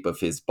shape of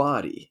his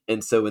body.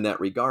 And so in that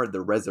regard,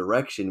 the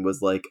resurrection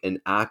was like an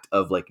act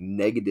of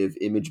negative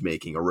image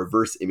making or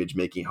reverse image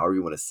making, however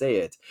you want to say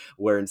it,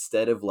 where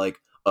instead of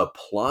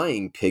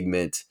applying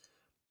pigment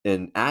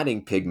and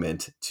adding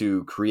pigment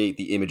to create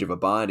the image of a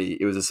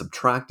body, it was a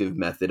subtractive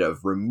method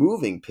of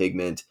removing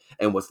pigment,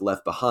 and what's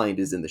left behind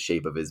is in the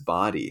shape of his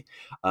body.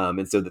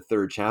 And so the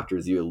third chapter,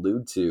 as you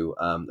allude to,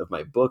 of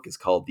my book is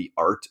called The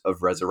Art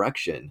of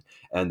Resurrection,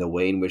 and the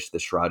way in which the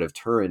Shroud of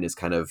Turin is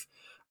kind of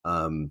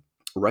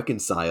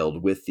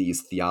reconciled with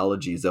these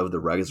theologies of the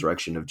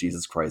resurrection of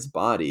Jesus Christ's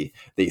body.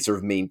 They sort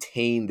of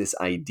maintain this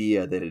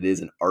idea that it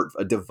is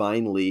a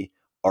divinely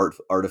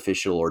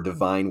artificial or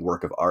divine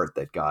work of art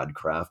that God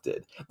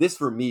crafted. This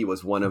for me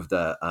was one of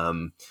the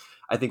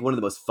I think one of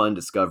the most fun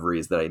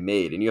discoveries that I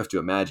made. And you have to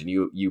imagine,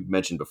 you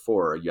mentioned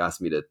before, you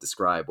asked me to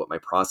describe what my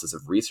process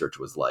of research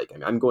was like. I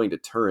mean, I'm going to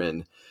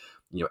Turin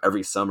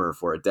every summer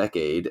for a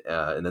decade,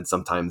 and then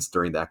sometimes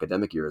during the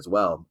academic year as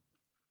well.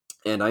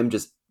 And I'm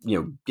just,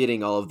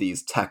 getting all of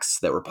these texts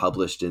that were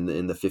published in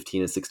the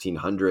 15 and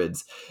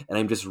 1600s, and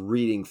I'm just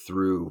reading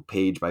through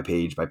page by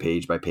page by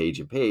page by page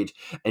and page,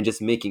 and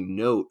just making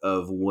note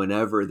of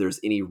whenever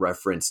there's any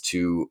reference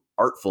to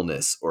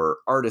artfulness or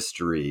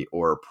artistry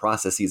or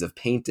processes of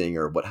painting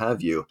or what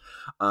have you.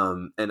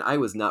 And I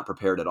was not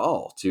prepared at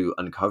all to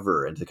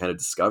uncover and to kind of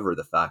discover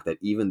the fact that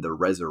even the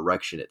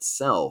resurrection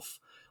itself,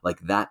 like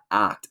that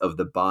act of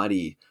the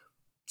body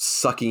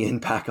sucking in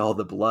back all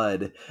the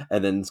blood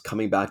and then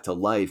coming back to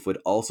life, would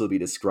also be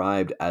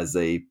described as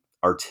a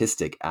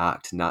artistic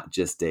act, not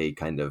just a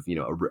kind of,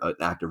 an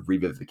act of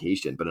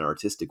revivification, but an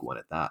artistic one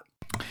at that.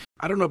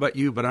 I don't know about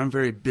you, but I'm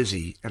very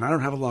busy and I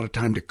don't have a lot of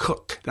time to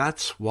cook.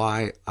 That's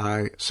why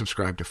I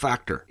subscribe to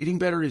Factor. Eating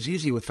better is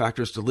easy with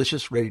Factor's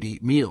delicious,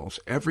 ready-to-eat meals.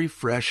 Every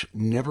fresh,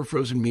 never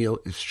frozen meal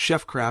is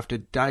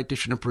chef-crafted,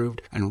 dietitian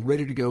approved, and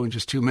ready to go in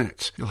just 2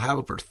 minutes. You'll have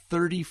over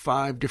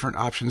 35 different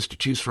options to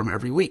choose from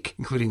every week,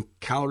 including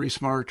Calorie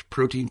Smart,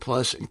 Protein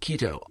Plus, and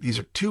Keto. These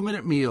are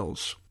 2-minute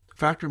meals.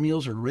 Factor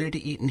meals are ready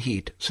to eat and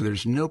heat, so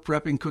there's no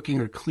prepping, cooking,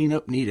 or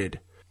cleanup needed.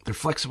 They're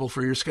flexible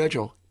for your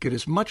schedule. Get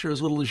as much or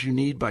as little as you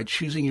need by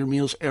choosing your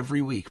meals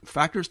every week.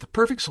 Factor's the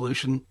perfect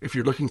solution if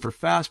you're looking for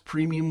fast,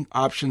 premium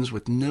options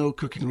with no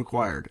cooking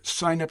required.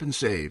 Sign up and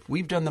save.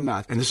 We've done the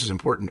math, and this is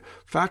important.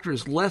 Factor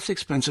is less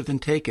expensive than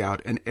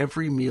takeout, and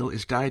every meal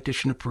is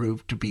dietitian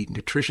approved to be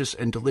nutritious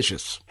and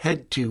delicious.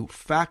 Head to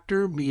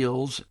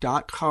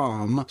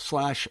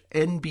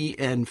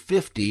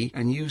factormeals.com/NBN50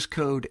 and use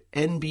code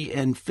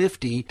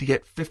NBN50 to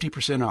get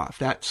 50% off.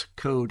 That's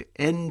code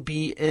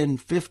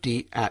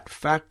NBN50 at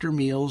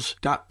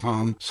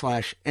factormeals.com/NBN50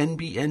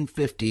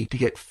 to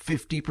get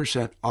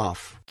 50%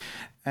 off.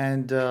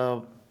 And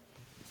in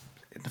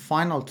the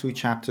final 2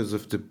 chapters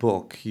of the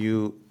book,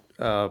 you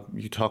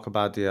talk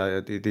about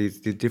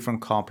the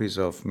different copies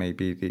of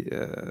maybe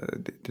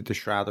the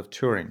Shroud of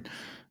Turin.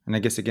 And I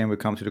guess, again, we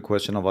come to the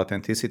question of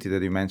authenticity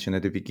that you mentioned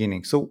at the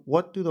beginning. So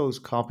what do those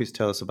copies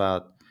tell us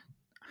about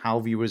how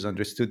viewers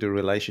understood the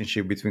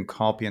relationship between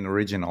copy and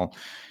original?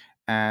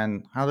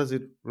 And how does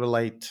it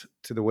relate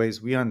to the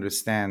ways we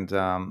understand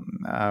them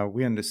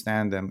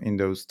in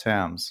those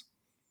terms?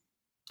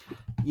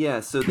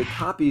 Yeah, so the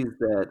copies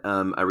that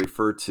I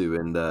refer to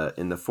in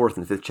the 4th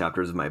and 5th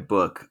chapters of my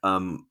book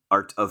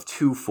are of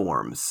 2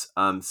 forms.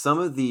 Some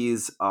of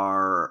these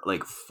are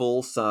like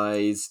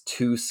full-size,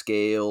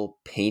 2-scale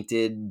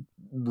painted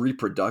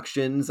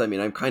reproductions. I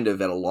mean, I'm kind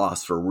of at a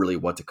loss for really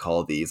what to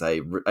call these.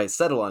 I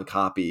settle on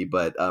copy,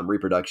 but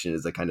reproduction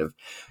is a kind of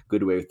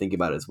good way of thinking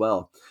about it as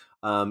well.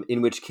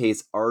 In which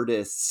case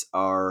artists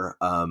are,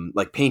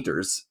 like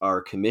painters,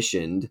 are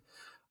commissioned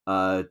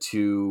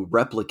to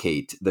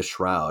replicate the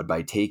shroud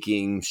by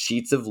taking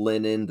sheets of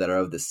linen that are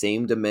of the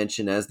same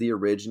dimension as the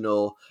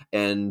original,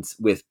 and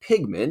with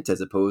pigment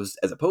as opposed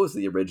to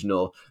the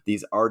original.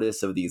 These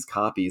artists of these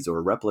copies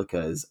or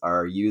replicas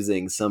are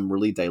using some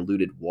really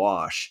diluted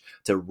wash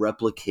to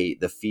replicate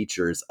the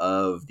features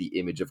of the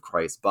image of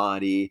Christ's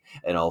body,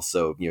 and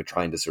also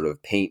trying to sort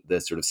of paint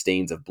the sort of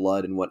stains of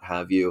blood and what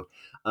have you.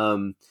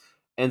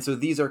 And so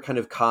these are kind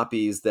of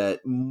copies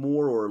that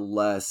more or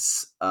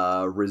less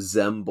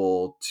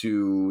resemble,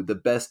 to the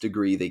best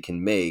degree they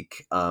can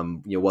make,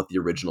 what the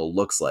original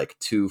looks like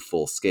to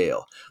full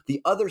scale.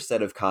 The other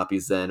set of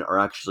copies then are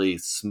actually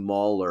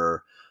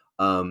smaller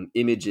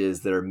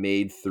images that are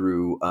made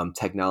through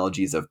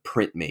technologies of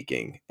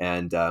printmaking,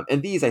 and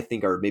these I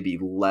think are maybe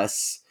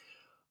less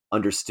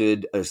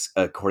understood as,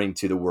 according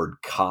to the word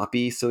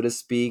copy, so to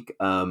speak.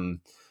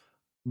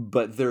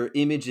 But they're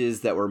images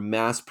that were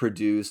mass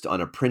produced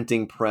on a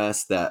printing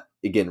press that,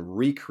 again,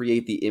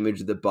 recreate the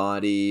image of the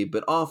body,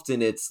 but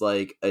often it's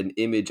like an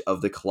image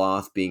of the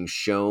cloth being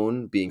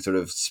shown, being sort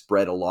of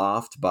spread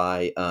aloft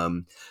by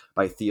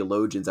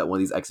theologians at one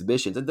of these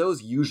exhibitions. And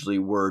those usually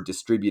were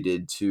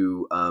distributed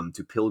to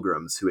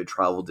pilgrims who had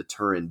traveled to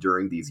Turin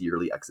during these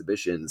yearly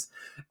exhibitions,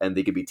 and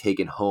they could be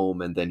taken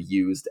home and then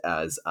used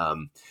as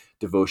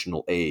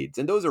devotional aids.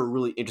 And those are a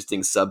really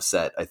interesting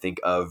subset, I think,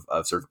 of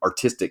sort of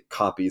artistic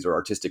copies or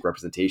artistic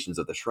representations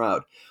of the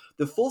Shroud.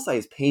 The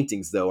full-size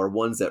paintings, though, are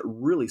ones that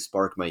really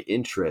spark my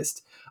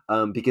interest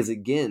because,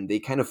 again, they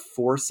kind of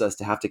force us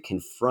to have to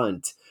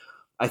confront,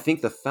 I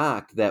think, the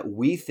fact that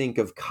we think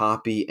of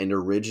copy and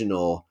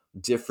original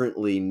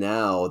differently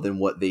now than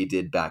what they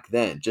did back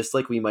then. Just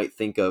like we might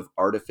think of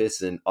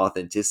artifice and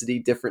authenticity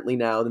differently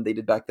now than they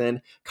did back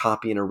then,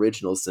 copy and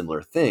original,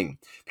 similar thing.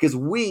 Because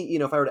we,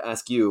 if I were to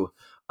ask you,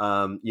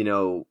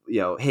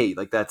 hey,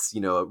 like that's,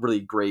 a really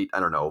great, I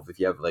don't know, if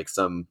you have like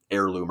some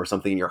heirloom or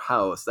something in your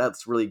house,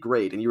 that's really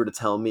great. And you were to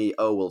tell me,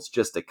 oh, well, it's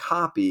just a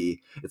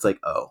copy. It's like,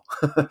 oh,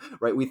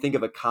 right. We think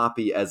of a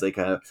copy as like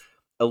a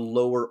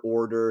lower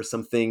order,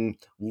 something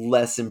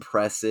less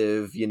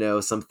impressive,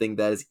 something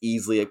that is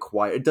easily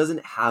acquired. It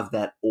doesn't have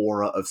that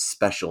aura of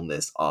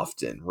specialness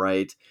often,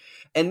 right?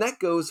 And that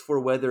goes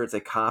for whether it's a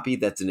copy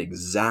that's an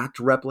exact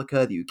replica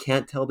that you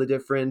can't tell the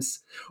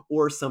difference,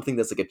 or something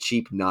that's like a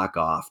cheap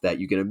knockoff that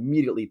you can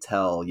immediately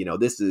tell,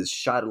 this is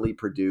shoddily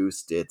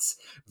produced. It's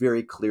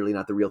very clearly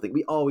not the real thing.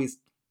 We always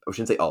I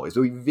shouldn't say always,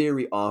 but we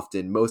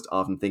most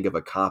often think of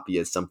a copy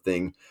as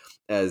something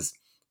as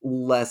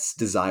less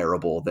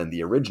desirable than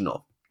the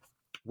original.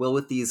 Well,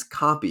 with these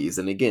copies,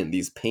 and again,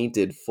 these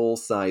painted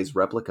full-size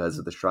replicas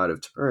of the Shroud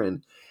of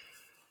Turin,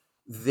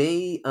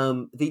 they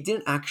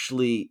didn't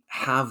actually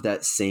have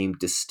that same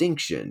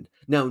distinction.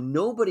 Now,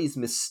 nobody's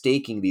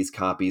mistaking these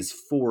copies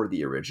for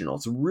the original.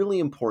 It's really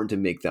important to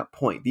make that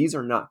point. These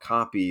are not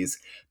copies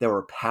that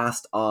were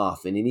passed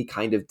off in any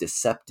kind of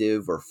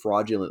deceptive or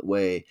fraudulent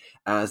way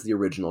as the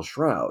original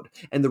Shroud.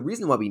 And the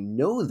reason why we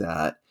know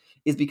that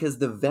is because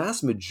the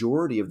vast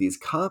majority of these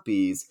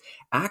copies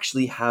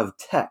actually have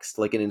text,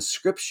 like an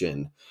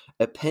inscription,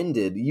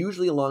 appended,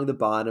 usually along the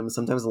bottom,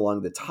 sometimes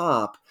along the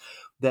top,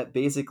 that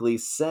basically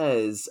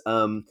says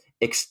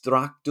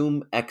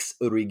extractum ex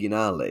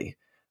originale,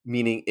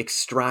 meaning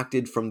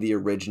extracted from the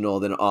original.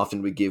 Then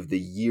often we give the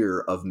year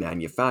of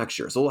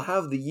manufacture. So we'll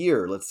have the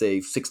year, let's say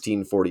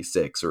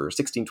 1646 or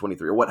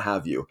 1623 or what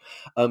have you.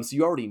 So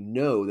you already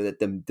know that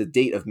the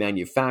date of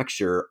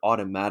manufacture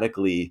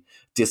automatically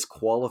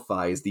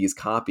disqualifies these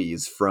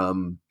copies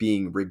from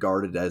being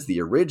regarded as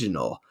the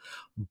original.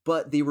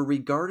 But they were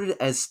regarded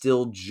as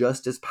still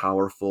just as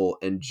powerful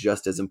and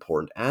just as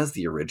important as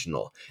the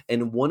original.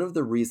 And one of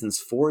the reasons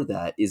for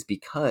that is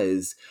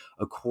because,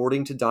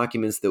 according to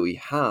documents that we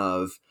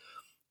have,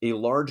 a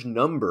large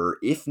number,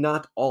 if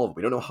not all of them,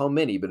 we don't know how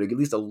many, but at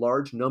least a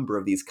large number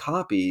of these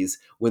copies,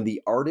 when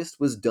the artist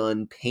was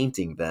done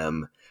painting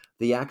them,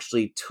 they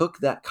actually took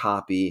that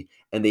copy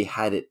and they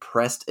had it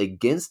pressed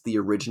against the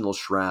original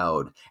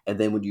Shroud. And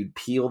then when you'd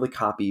peel the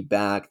copy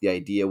back, the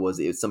idea was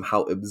it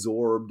somehow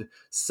absorbed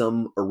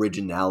some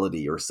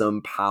originality or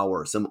some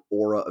power, some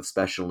aura of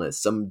specialness,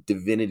 some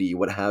divinity,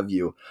 what have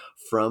you,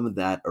 from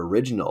that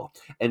original.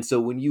 And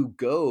so when you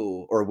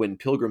go, or when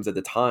pilgrims at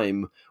the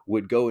time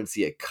would go and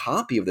see a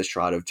copy of the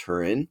Shroud of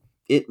Turin,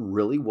 it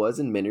really was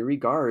in many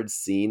regards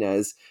seen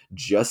as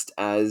just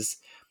as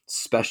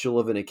special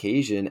of an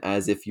occasion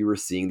as if you were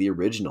seeing the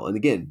original. And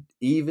again,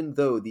 even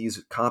though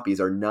these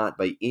copies are not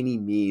by any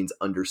means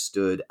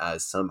understood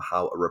as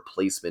somehow a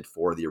replacement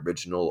for the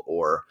original,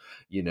 or,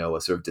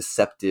 a sort of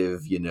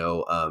deceptive,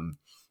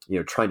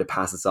 trying to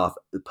pass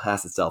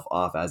itself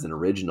off as an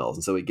original.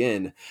 And so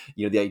again,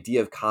 the idea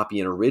of copy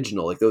and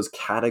original, like those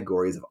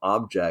categories of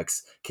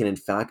objects, can in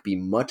fact be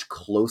much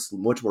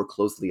more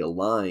closely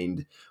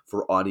aligned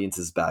for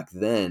audiences back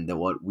then than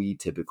what we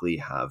typically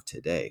have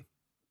today.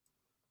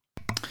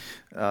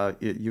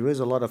 You raise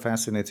a lot of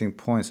fascinating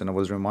points, and I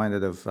was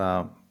reminded of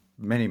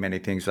many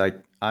things.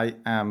 Like, I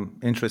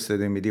am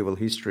interested in medieval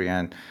history,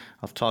 and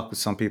I've talked with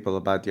some people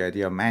about the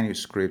idea of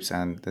manuscripts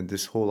and then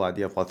this whole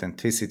idea of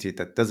authenticity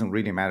that doesn't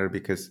really matter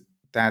because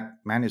that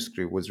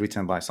manuscript was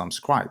written by some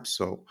scribes,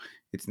 so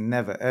it's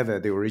never ever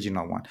the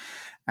original one.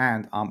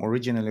 And I'm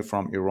originally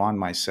from Iran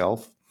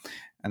myself.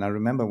 And I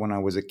remember when I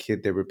was a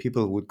kid, there were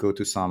people who would go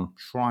to some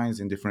shrines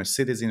in different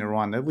cities in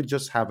Iran. They would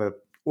just have a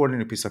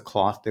ordinary piece of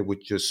cloth. They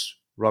would just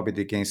rub it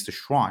against the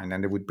shrine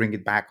and they would bring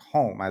it back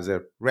home as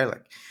a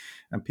relic.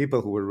 And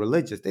people who were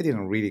religious, they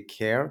didn't really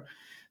care.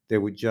 They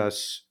would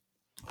just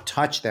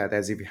touch that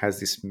as if it has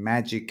this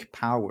magic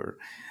power.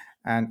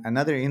 And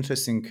another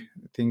interesting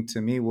thing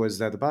to me was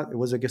that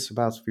I guess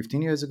about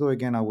 15 years ago,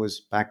 again, I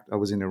was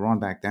in Iran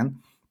back then.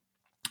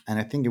 And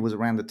I think it was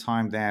around the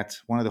time that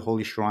one of the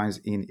holy shrines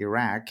in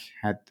Iraq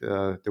had,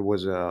 there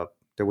was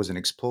an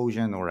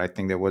explosion, or I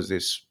think there was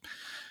this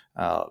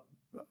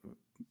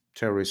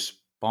terrorist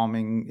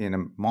bombing in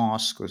a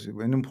mosque,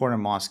 an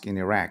important mosque in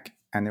Iraq,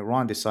 and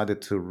Iran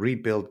decided to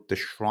rebuild the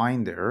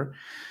shrine there.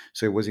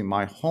 So it was in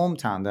my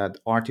hometown that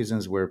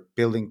artisans were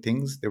building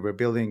things. They were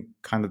building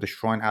kind of the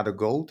shrine out of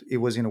gold. It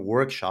was in a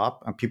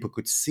workshop and people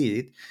could see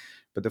it.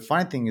 But the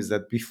funny thing is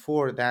that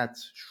before that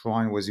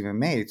shrine was even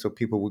made, so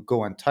people would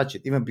go and touch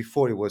it, even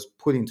before it was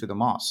put into the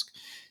mosque.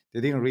 They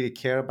didn't really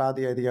care about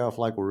the idea of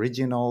like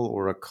original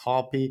or a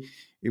copy.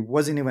 It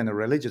wasn't even a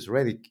religious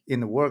relic in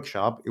the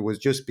workshop. It was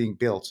just being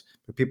built.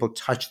 But people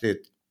touched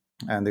it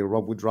and they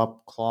would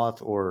drop cloth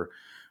or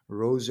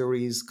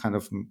rosaries, kind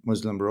of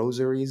Muslim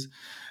rosaries.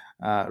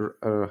 I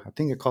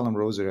think I call them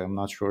rosary. I'm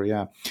not sure.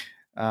 Yeah.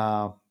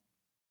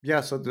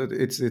 So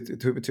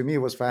to me,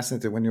 it was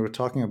fascinating when you were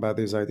talking about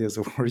these ideas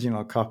of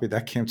original copy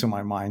that came to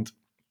my mind.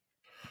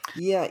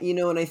 Yeah,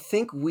 and I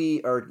think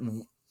we are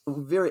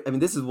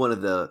this is one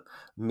of the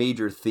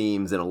major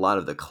themes in a lot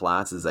of the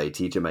classes I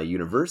teach at my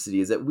university,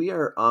 is that we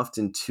are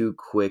often too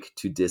quick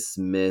to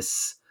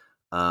dismiss,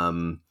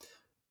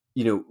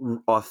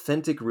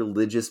 authentic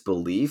religious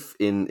belief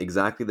in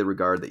exactly the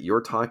regard that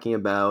you're talking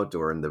about,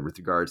 or with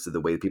regards to the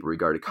way that people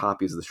regarded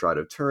copies of the Shroud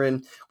of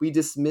Turin. We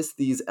dismiss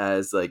these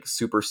as like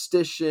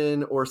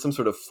superstition or some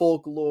sort of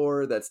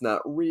folklore that's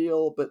not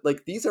real, but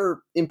like these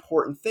are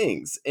important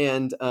things.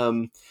 And,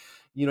 I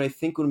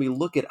think when we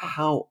look at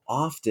how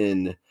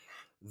often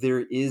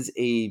there is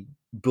a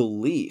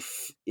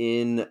belief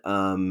in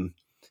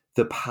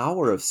the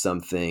power of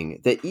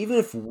something that even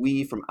if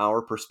we, from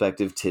our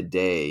perspective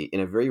today, in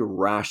a very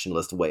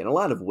rationalist way, in a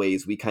lot of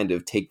ways, we kind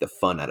of take the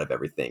fun out of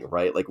everything,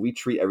 right? Like we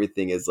treat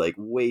everything as like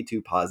way too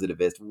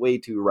positivist, way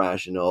too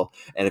rational.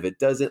 And if it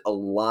doesn't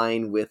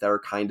align with our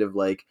kind of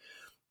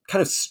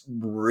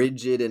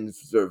rigid and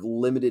sort of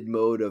limited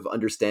mode of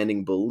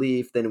understanding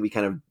belief, then we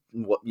kind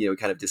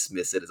of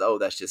dismiss it as, oh,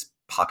 that's just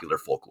popular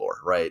folklore,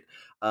 right?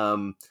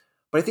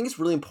 But I think it's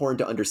really important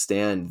to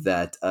understand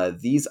that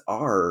these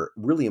are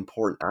really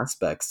important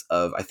aspects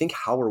of, I think,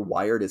 how we're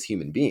wired as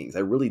human beings. I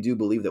really do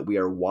believe that we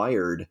are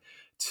wired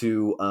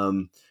to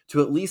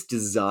at least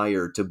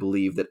desire to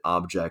believe that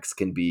objects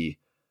can be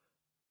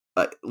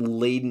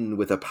laden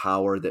with a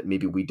power that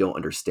maybe we don't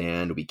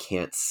understand, we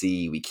can't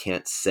see, we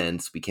can't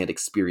sense, we can't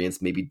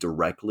experience maybe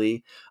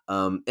directly.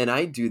 And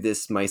I do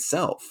this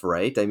myself,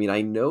 right? I mean,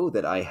 I know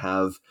that I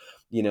have,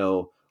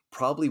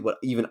 probably what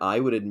even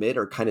I would admit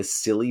are kind of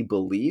silly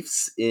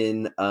beliefs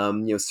in,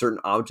 certain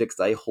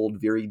objects I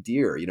hold very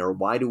dear.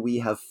 Why do we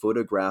have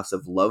photographs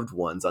of loved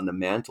ones on the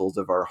mantles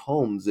of our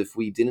homes if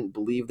we didn't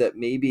believe that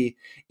maybe,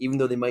 even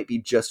though they might be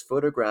just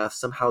photographs,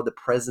 somehow the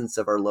presence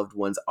of our loved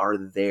ones are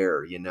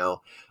there,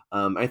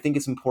 I think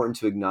it's important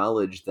to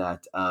acknowledge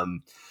that,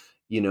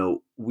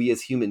 we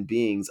as human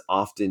beings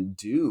often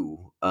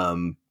do,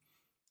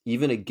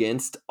 even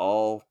against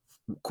all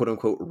quote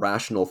unquote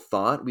rational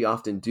thought, we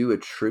often do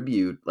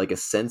attribute like a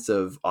sense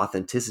of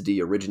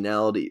authenticity,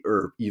 originality,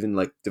 or even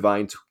like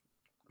divine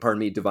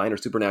or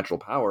supernatural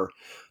power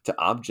to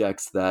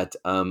objects that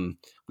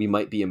we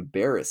might be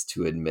embarrassed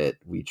to admit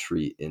we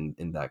treat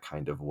in that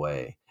kind of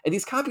way. And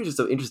these copies are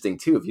so interesting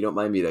too, if you don't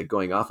mind me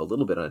going off a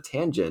little bit on a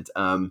tangent.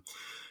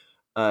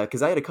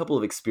 Because I had a couple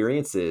of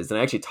experiences, and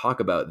I actually talk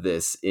about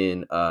this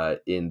in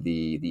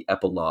the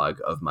epilogue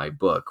of my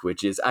book,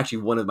 which is actually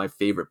one of my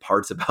favorite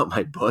parts about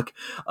my book,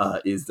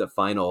 is the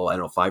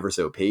final, 5 or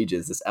so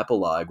pages, this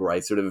epilogue where I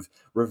sort of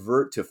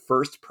revert to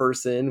first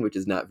person, which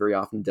is not very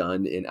often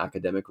done in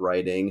academic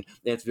writing,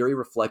 and it's very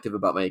reflective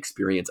about my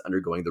experience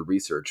undergoing the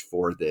research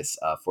for this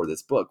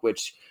book,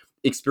 which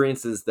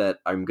experiences that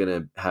I'm going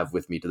to have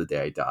with me to the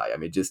day I die. I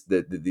mean, just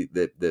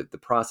the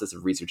process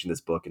of researching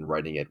this book and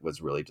writing it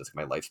was really just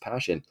my life's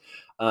passion.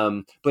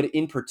 But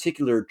in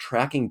particular,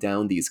 tracking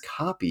down these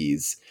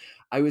copies,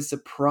 I was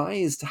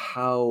surprised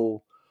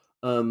how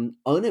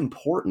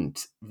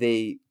unimportant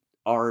they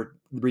are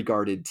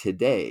regarded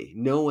today,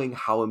 knowing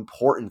how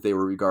important they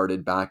were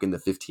regarded back in the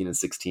 15 and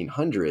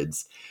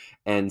 1600s.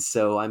 And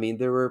so, I mean,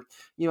 there were,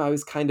 I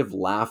was kind of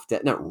laughed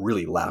at, not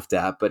really laughed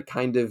at, but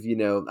kind of,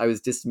 I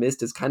was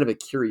dismissed as kind of a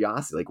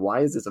curiosity. Like,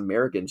 why is this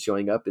American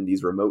showing up in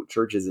these remote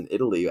churches in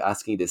Italy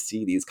asking to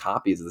see these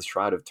copies of the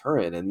Shroud of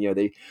Turin? And,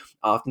 they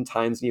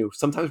oftentimes,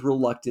 sometimes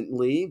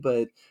reluctantly,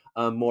 but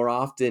more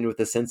often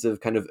with a sense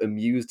of kind of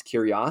amused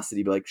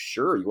curiosity, be like,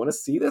 sure, you want to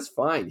see this?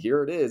 Fine,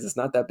 here it is. It's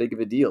not that big of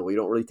a deal. We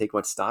don't really take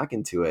much stock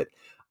into it.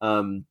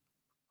 And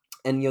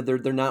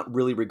they're not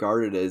really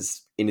regarded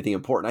as anything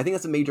important. I think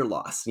that's a major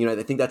loss.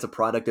 I think that's a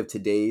product of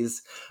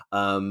today's,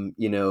 kind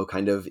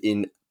of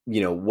in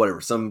whatever,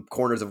 some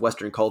corners of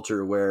Western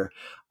culture where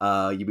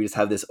you just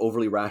have this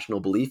overly rational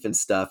belief in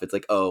stuff. It's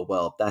like, oh,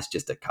 well, that's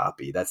just a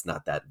copy. That's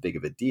not that big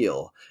of a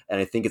deal. And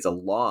I think it's a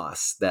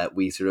loss that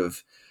we sort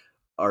of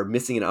are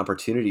missing an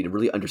opportunity to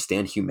really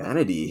understand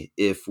humanity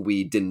if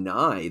we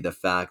deny the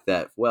fact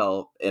that,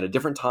 well, at a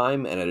different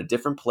time and at a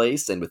different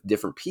place and with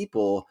different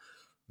people,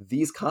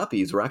 these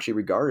copies were actually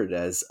regarded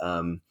as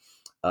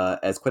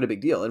quite a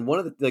big deal. And one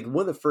of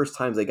the first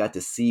times I got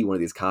to see one of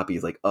these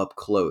copies like up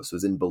close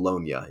was in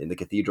Bologna, in the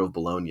Cathedral of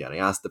Bologna. And I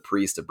asked the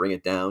priest to bring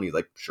it down. He's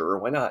like, sure,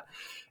 why not?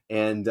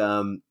 And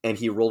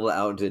he rolled it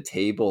out into a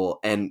table,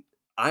 and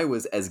I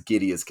was as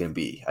giddy as can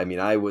be. I mean,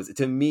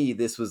 to me,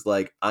 this was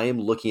like, I am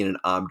looking at an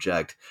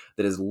object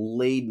that is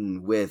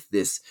laden with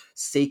this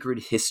sacred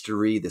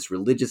history, this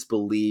religious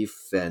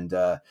belief, and,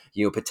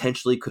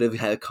 potentially could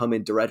have come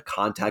in direct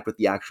contact with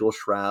the actual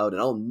shroud.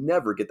 And I'll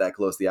never get that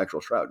close to the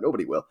actual shroud.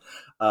 Nobody will.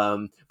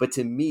 But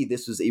to me,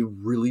 this was a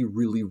really,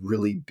 really,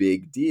 really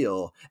big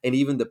deal. And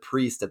even the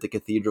priest at the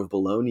Cathedral of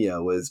Bologna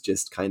was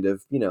just kind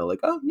of, like,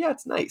 oh yeah,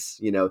 it's nice,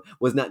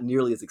 was not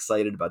nearly as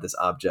excited about this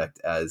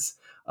object as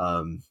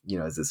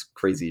this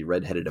crazy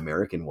redheaded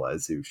American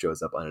was, who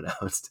shows up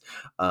unannounced.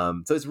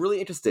 So it's really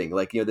interesting,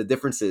 like, the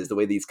differences, the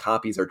way these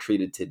copies are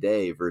treated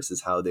today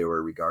versus how they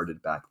were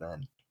regarded back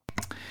then.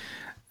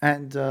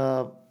 And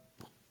so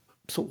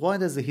why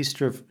does the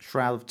history of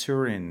Shroud of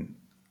Turin,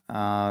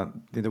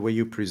 the way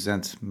you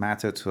present,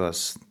 matter to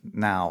us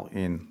now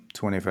in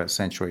 21st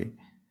century?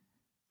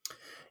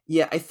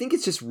 Yeah, I think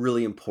it's just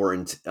really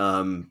important.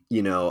 I'm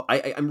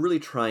really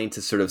trying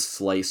to sort of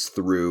slice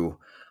through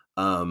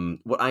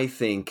what I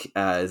think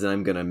as, and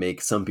I'm going to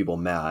make some people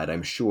mad,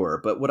 I'm sure,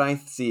 but what I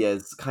see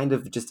as kind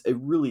of just a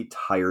really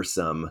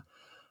tiresome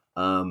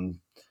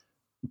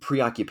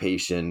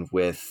preoccupation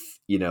with,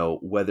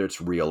 whether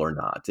it's real or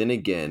not. And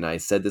again, I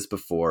said this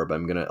before, but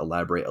I'm going to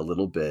elaborate a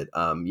little bit.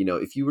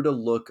 If you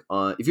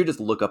just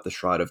look up the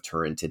Shroud of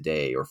Turin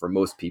today, or for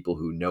most people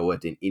who know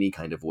it in any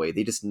kind of way,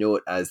 they just know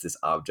it as this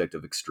object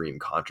of extreme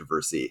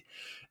controversy.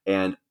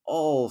 And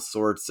all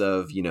sorts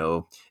of,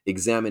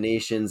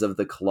 examinations of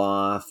the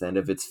cloth and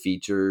of its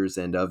features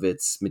and of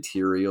its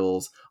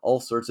materials,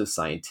 all sorts of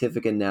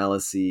scientific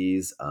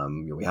analyses.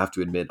 We have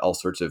to admit all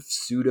sorts of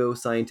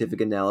pseudo-scientific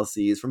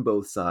analyses from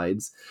both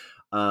sides.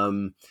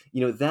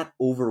 That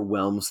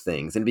overwhelms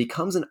things and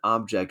becomes an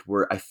object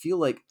where I feel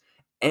like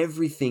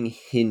everything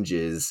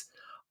hinges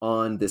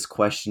on this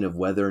question of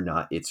whether or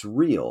not it's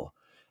real.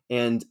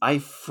 And I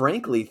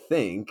frankly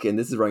think, and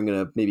this is where I'm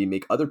going to maybe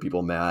make other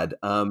people mad,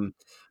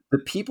 the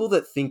people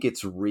that think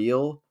it's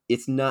real,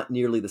 it's not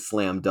nearly the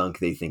slam dunk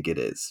they think it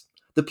is.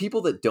 The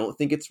people that don't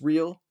think it's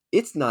real,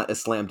 it's not a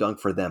slam dunk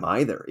for them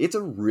either. It's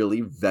a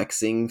really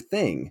vexing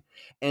thing.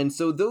 And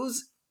so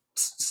those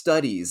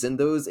studies and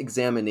those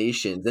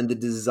examinations and the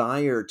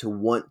desire to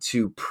want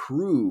to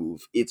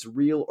prove it's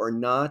real or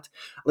not,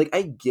 like,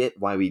 I get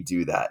why we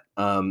do that.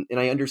 And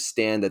I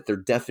understand that there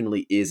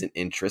definitely is an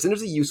interest and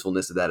there's a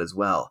usefulness of that as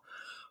well.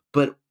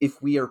 But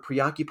if we are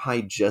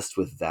preoccupied just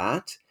with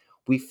that,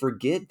 we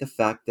forget the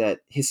fact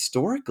that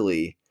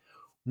historically,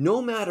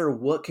 no matter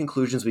what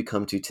conclusions we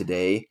come to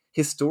today,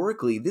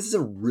 historically, this is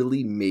a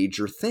really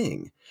major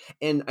thing.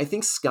 And I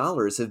think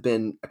scholars have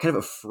been kind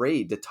of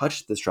afraid to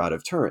touch the Shroud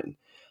of Turin.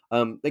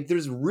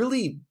 There's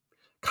really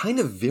kind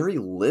of very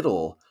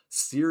little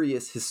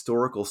serious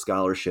historical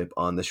scholarship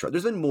on the Shroud.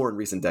 There's been more in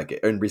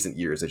recent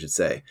years, I should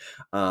say.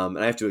 And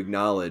I have to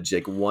acknowledge,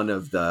 like, one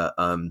of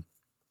the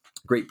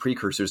great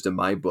precursors to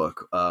my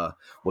book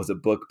was a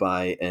book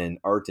by an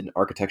art and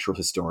architectural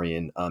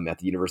historian at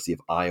the University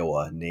of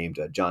Iowa named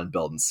John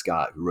Belden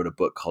Scott, who wrote a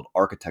book called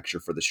Architecture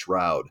for the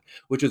Shroud,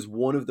 which is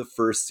one of the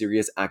first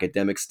serious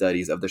academic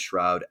studies of the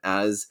Shroud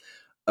as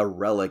a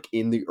relic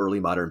in the early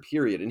modern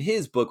period. And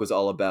his book was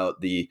all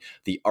about the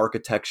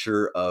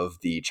architecture of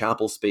the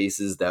chapel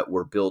spaces that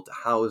were built to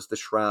house the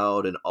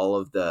Shroud and all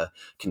of the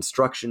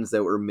constructions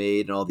that were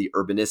made and all the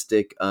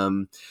urbanistic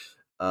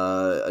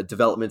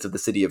developments of the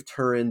city of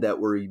Turin that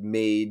were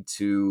made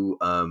to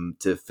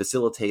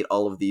facilitate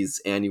all of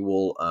these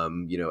annual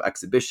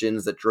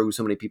exhibitions that drew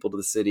so many people to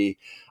the city.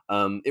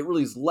 It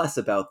really is less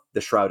about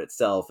the Shroud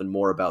itself and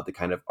more about the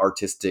kind of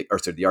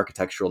the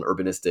architectural and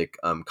urbanistic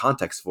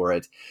context for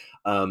it.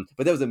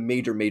 But that was a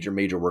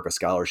major work of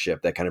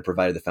scholarship that kind of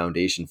provided the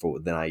foundation for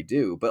what then I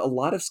do. But a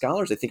lot of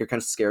scholars, I think, are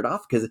kind of scared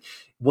off because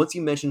once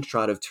you mention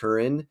Shroud of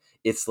Turin,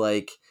 it's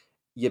like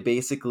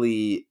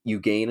you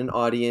gain an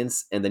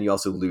audience and then you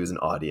also lose an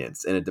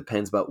audience. And it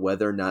depends about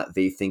whether or not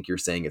they think you're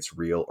saying it's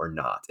real or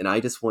not. And I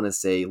just want to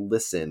say,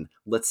 listen,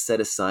 let's set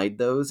aside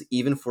those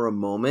even for a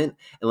moment.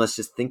 And let's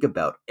just think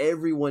about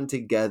everyone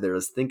together.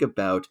 Let's think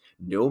about,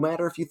 no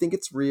matter if you think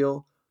it's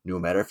real, no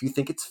matter if you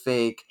think it's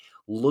fake,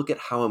 look at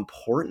how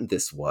important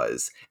this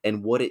was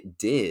and what it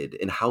did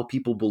and how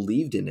people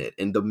believed in it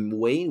and the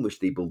way in which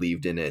they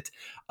believed in it.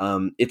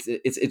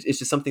 It's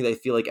just something that I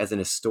feel like as an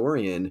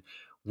historian,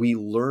 we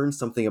learn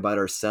something about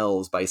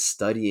ourselves by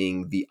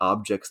studying the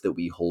objects that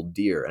we hold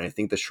dear. And I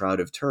think the Shroud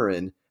of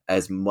Turin,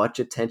 as much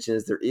attention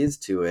as there is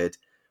to it,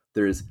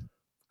 there's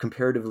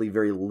comparatively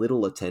very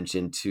little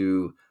attention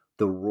to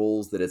the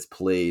roles that it's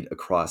played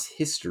across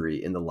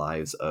history in the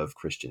lives of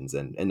Christians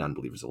and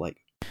non-believers alike.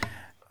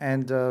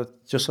 And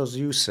just as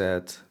you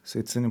said,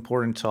 it's an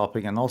important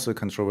topic and also a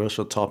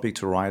controversial topic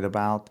to write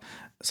about.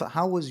 So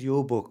how was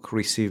your book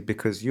received?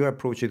 Because you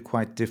approach it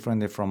quite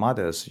differently from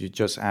others. You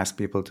just ask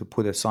people to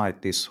put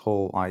aside this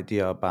whole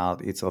idea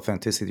about its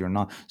authenticity or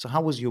not. So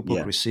how was your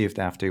book received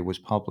after it was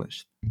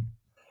published?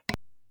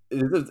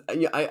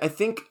 I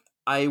think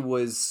I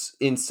was,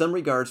 in some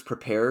regards,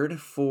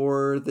 prepared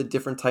for the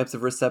different types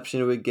of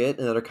reception it would get,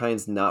 and other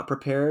kinds not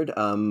prepared.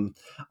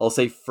 I'll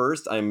say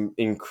first, I'm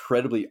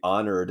incredibly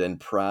honored and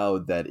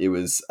proud that it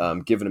was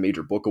given a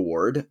major book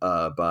award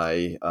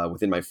by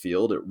within my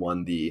field. It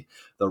won the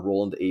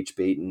Roland H.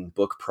 Baton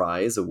Book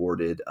Prize,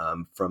 awarded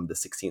from the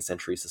 16th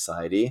Century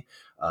Society.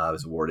 I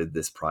was awarded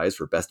this prize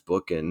for best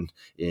book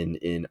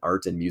in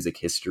art and music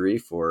history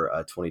for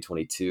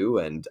 2022.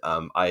 And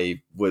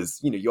I was,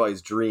 you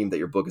always dream that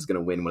your book is going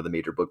to win one of the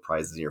major book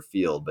prizes in your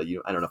field, but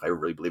I don't know if I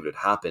really believe it would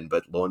happen,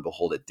 but lo and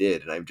behold, it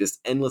did. And I'm just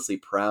endlessly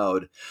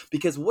proud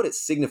because what it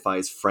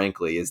signifies,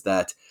 frankly, is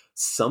that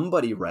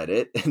somebody read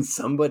it and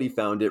somebody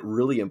found it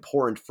really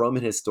important from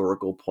an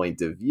historical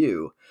point of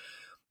view.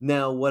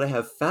 Now, what I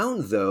have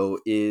found, though,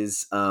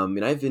 is,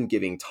 and I've been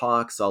giving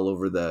talks all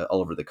over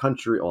the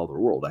country, all over the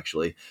world,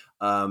 actually.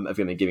 I've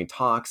been giving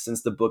talks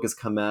since the book has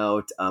come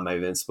out. I've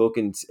been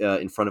spoken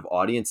in front of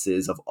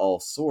audiences of all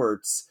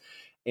sorts,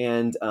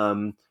 and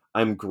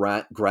I'm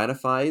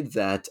gratified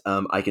that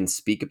I can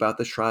speak about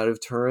the Shroud of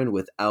Turin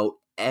without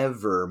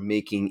ever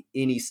making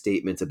any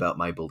statements about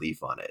my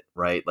belief on it,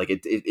 right? Like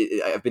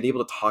I've been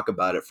able to talk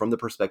about it from the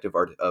perspective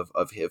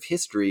of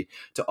history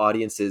to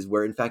audiences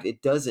where, in fact,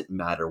 it doesn't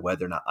matter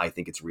whether or not I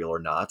think it's real or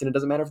not, and it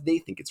doesn't matter if they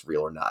think it's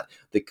real or not.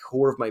 The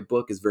core of my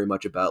book is very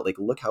much about, like,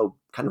 look how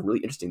kind of really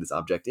interesting this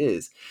object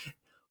is.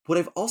 What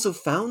I've also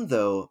found,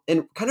 though,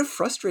 and kind of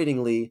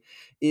frustratingly,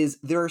 is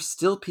there are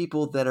still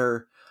people that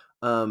are,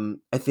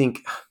 I think,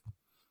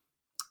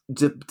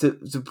 to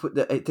put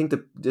that, I think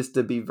just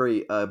to be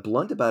very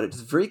blunt about it,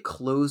 just very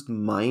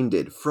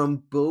closed-minded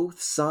from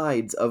both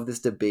sides of this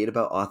debate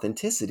about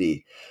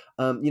authenticity.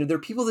 There are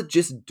people that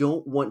just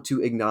don't want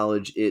to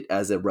acknowledge it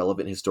as a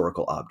relevant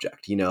historical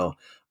object,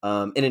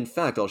 and in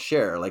fact, I'll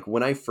share, like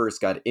when I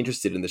first got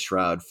interested in the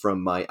Shroud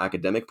from my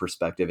academic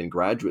perspective in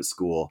graduate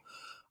school,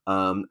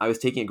 I was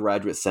taking a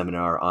graduate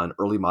seminar on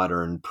early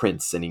modern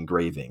prints and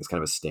engravings,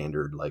 kind of a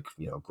standard,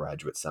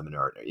 graduate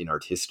seminar in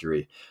art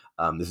history.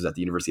 This was at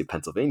the University of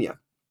Pennsylvania.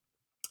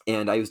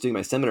 And I was doing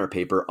my seminar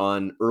paper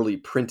on early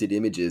printed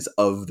images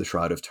of the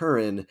Shroud of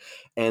Turin.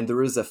 And there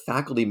was a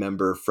faculty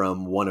member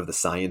from one of the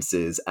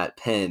sciences at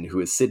Penn who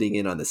was sitting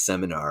in on the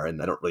seminar.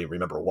 And I don't really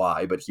remember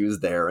why, but he was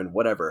there and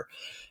whatever.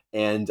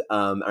 And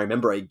I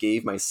remember I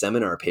gave my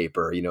seminar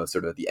paper,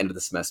 sort of at the end of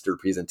the semester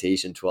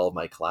presentation to all of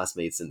my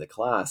classmates in the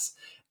class.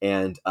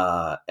 And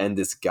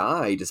this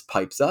guy just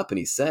pipes up and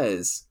he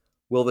says,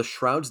 well, the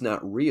Shroud's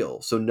not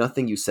real, so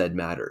nothing you said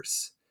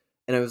matters.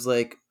 And I was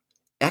like,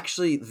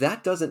 actually,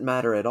 that doesn't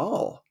matter at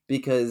all,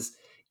 because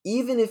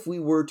even if we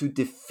were to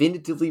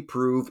definitively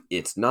prove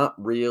it's not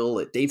real,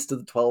 it dates to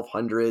the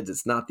 1200s,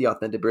 it's not the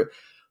authentic,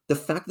 the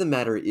fact of the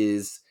matter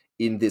is,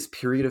 in this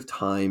period of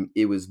time,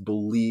 it was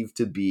believed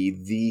to be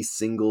the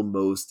single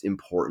most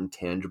important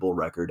tangible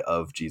record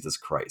of Jesus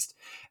Christ.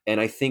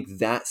 And I think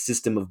that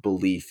system of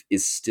belief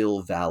is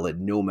still valid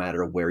no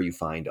matter where you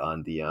find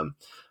on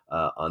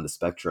the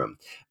spectrum.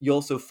 You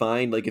also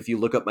find, like, if you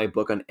look up my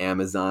book on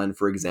Amazon,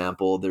 for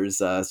example, there's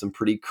some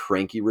pretty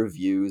cranky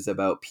reviews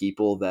about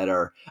people that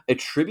are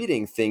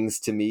attributing things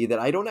to me that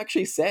I don't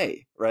actually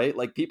say, right?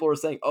 Like, people are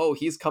saying, oh,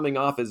 he's coming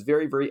off as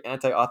very, very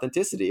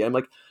anti-authenticity. I'm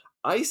like,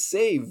 I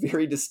say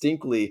very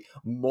distinctly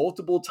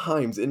multiple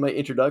times in my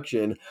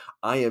introduction,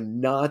 I am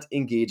not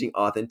engaging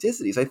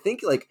authenticity. So I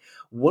think, like,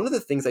 one of the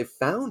things I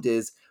found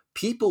is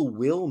people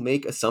will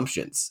make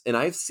assumptions. And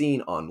I've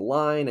seen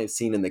online, I've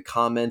seen in the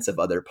comments of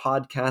other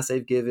podcasts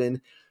I've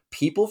given,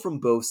 people from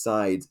both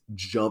sides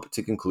jump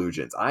to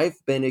conclusions.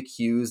 I've been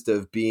accused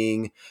of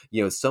being,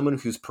 someone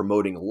who's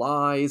promoting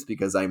lies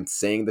because I'm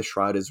saying the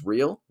Shroud is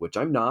real, which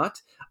I'm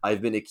not.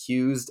 I've been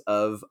accused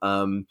of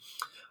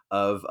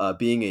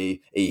being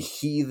a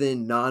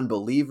heathen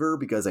non-believer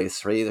because I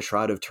say the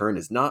Shroud of Turin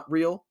is not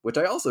real, which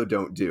I also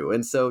don't do.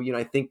 And so,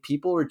 I think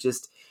people are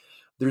just,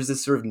 there's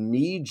this sort of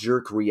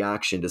knee-jerk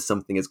reaction to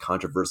something as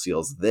controversial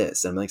as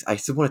this. And I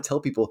still want to tell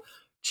people,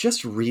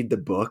 just read the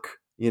book,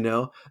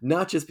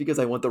 not just because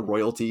I want the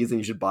royalties and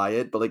you should buy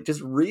it, but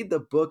just read the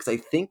books. I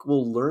think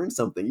we'll learn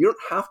something. You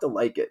don't have to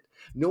like it.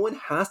 No one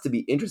has to be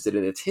interested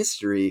in its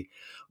history,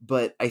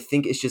 but I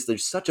think it's just,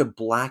 there's such a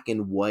black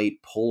and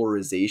white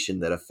polarization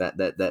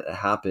that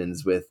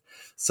happens with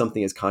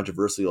something as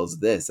controversial as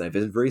this. And I've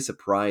been very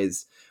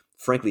surprised,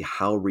 frankly,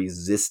 how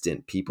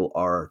resistant people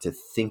are to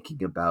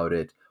thinking about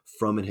it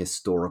from an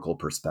historical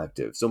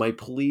perspective. So my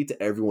plea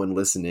to everyone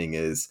listening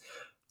is,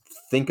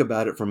 think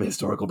about it from a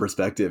historical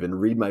perspective and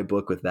read my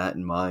book with that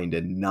in mind,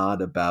 and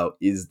not about,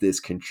 is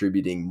this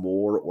contributing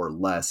more or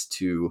less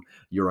to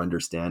your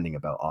understanding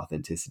about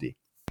authenticity.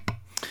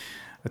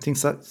 I think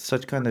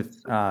such kind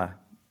of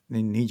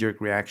knee-jerk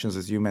reactions,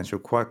 as you mentioned,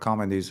 are quite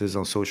common these days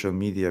on social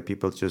media.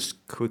 People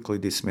just quickly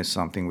dismiss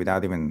something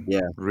without even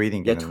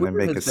reading it, and then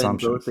make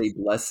assumptions. Twitter has been both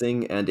a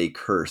blessing and a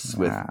curse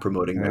with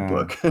promoting my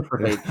book,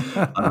 right?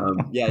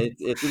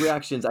 It's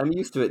reactions. I'm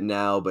used to it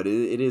now, but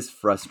it is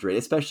frustrating,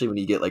 especially when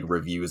you get like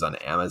reviews on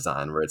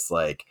Amazon where it's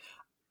like,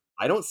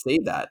 I don't say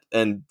that,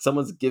 and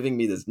someone's giving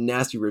me this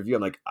nasty review.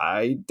 I'm like,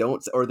 I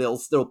don't, or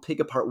they'll pick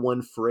apart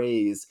one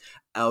phrase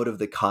out of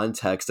the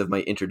context of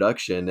my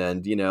introduction,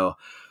 and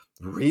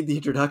read the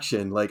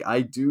introduction. Like,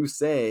 I do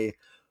say,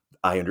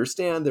 I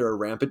understand there are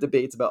rampant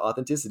debates about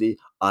authenticity.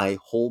 I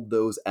hold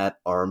those at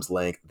arm's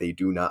length. They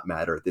do not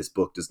matter. This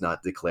book does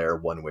not declare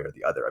one way or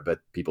the other. I bet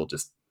people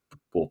just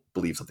will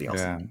believe something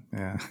else.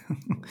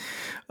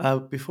 Yeah.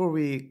 Before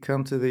we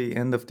come to the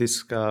end of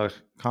this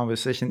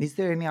conversation, is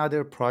there any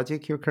other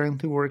project you're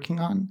currently working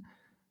on?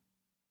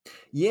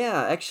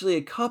 Yeah, actually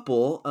a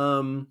couple.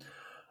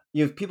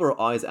 People are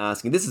always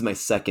asking, this is my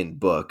second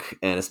book,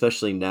 and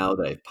especially now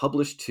that I've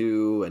published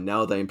 2, and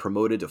now that I'm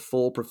promoted to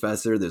full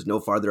professor, there's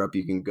no farther up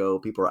you can go.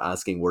 People are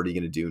asking, what are you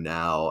going to do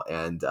now?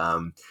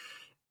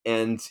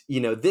 And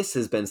this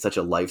has been such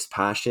a life's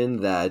passion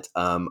that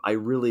I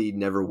really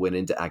never went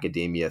into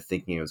academia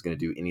thinking I was going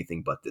to do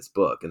anything but this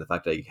book. And the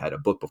fact that I had a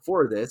book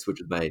before this, which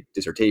was my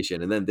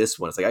dissertation, and then this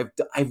one, it's like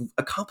I've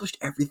accomplished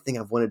everything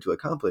I've wanted to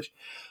accomplish.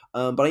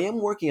 But I am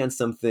working on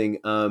something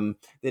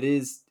that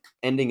is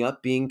ending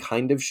up being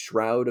kind of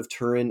Shroud of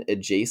Turin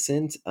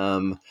adjacent.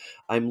 I'm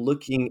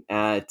looking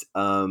at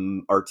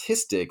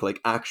artistic, like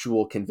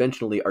actual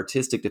conventionally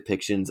artistic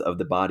depictions of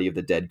the body of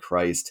the dead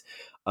Christ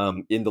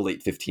in the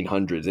late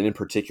 1500s, and in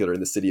particular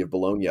in the city of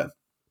Bologna.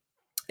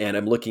 And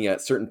I'm looking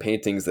at certain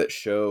paintings that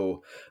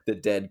show the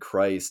dead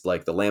Christ,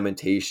 like the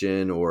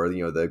Lamentation, or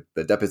the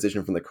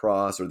Deposition from the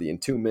Cross, or the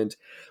Entombment,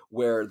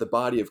 where the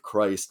body of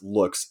Christ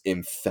looks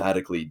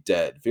emphatically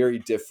dead, very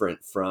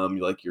different from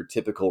like your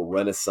typical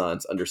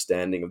Renaissance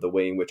understanding of the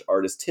way in which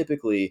artists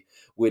typically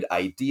would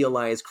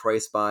idealize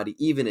Christ's body.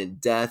 Even in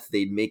death,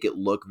 they'd make it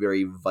look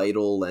very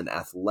vital and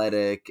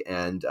athletic,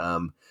 and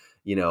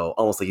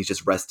almost like he's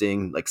just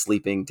resting, like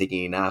sleeping,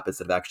 taking a nap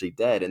instead of actually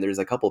dead. And there's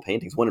a couple of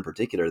paintings, one in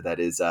particular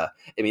that is,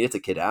 it's a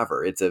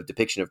cadaver. It's a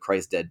depiction of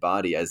Christ's dead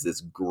body as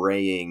this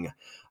graying,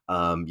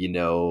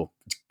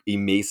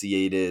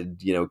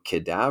 emaciated,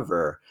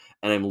 cadaver.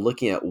 And I'm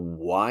looking at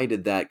why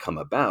did that come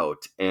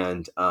about?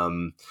 And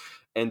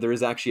there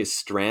is actually a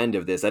strand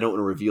of this. I don't want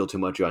to reveal too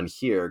much on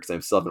here because I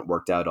still haven't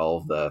worked out all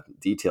of the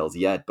details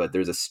yet, but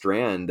there's a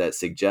strand that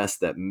suggests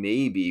that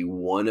maybe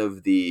one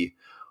of the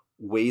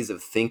ways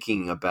of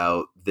thinking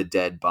about the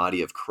dead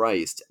body of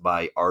Christ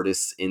by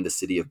artists in the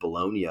city of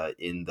Bologna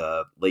in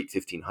the late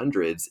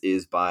 1500s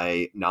is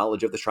by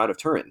knowledge of the Shroud of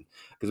Turin.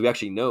 Because we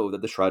actually know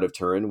that the Shroud of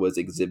Turin was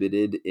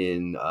exhibited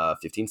in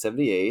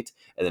 1578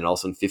 and then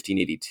also in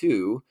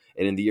 1582.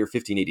 And in the year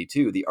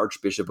 1582, the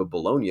Archbishop of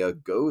Bologna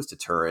goes to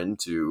Turin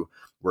to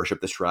worship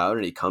the Shroud,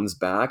 and he comes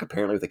back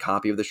apparently with a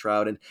copy of the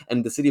Shroud.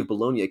 And the city of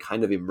Bologna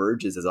kind of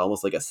emerges as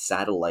almost like a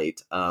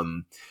satellite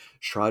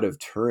Shroud of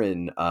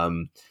Turin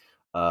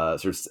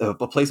sort of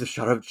a place of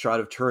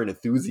Shroud of Turin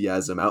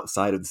enthusiasm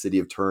outside of the city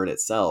of Turin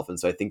itself. And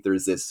so I think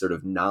there's this sort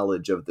of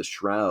knowledge of the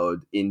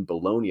Shroud in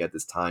Bologna at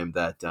this time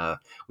that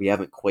we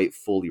haven't quite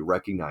fully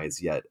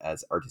recognized yet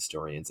as art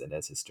historians and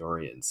as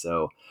historians.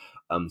 So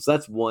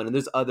that's one. And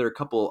there's a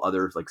couple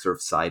other like sort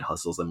of side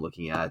hustles I'm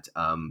looking at,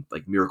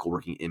 like miracle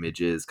working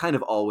images, kind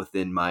of all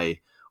within my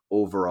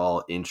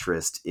overall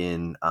interest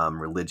in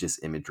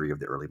religious imagery of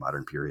the early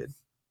modern period.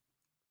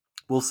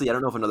 We'll see. I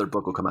don't know if another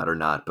book will come out or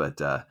not,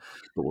 but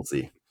we'll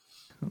see.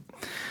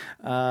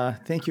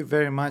 Thank you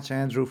very much,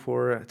 Andrew,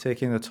 for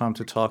taking the time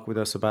to talk with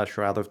us about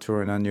Shroud of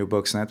Turin on New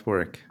Books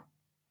Network.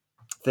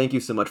 Thank you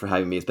so much for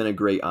having me. It's been a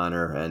great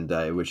honor, and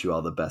I wish you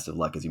all the best of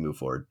luck as you move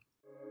forward.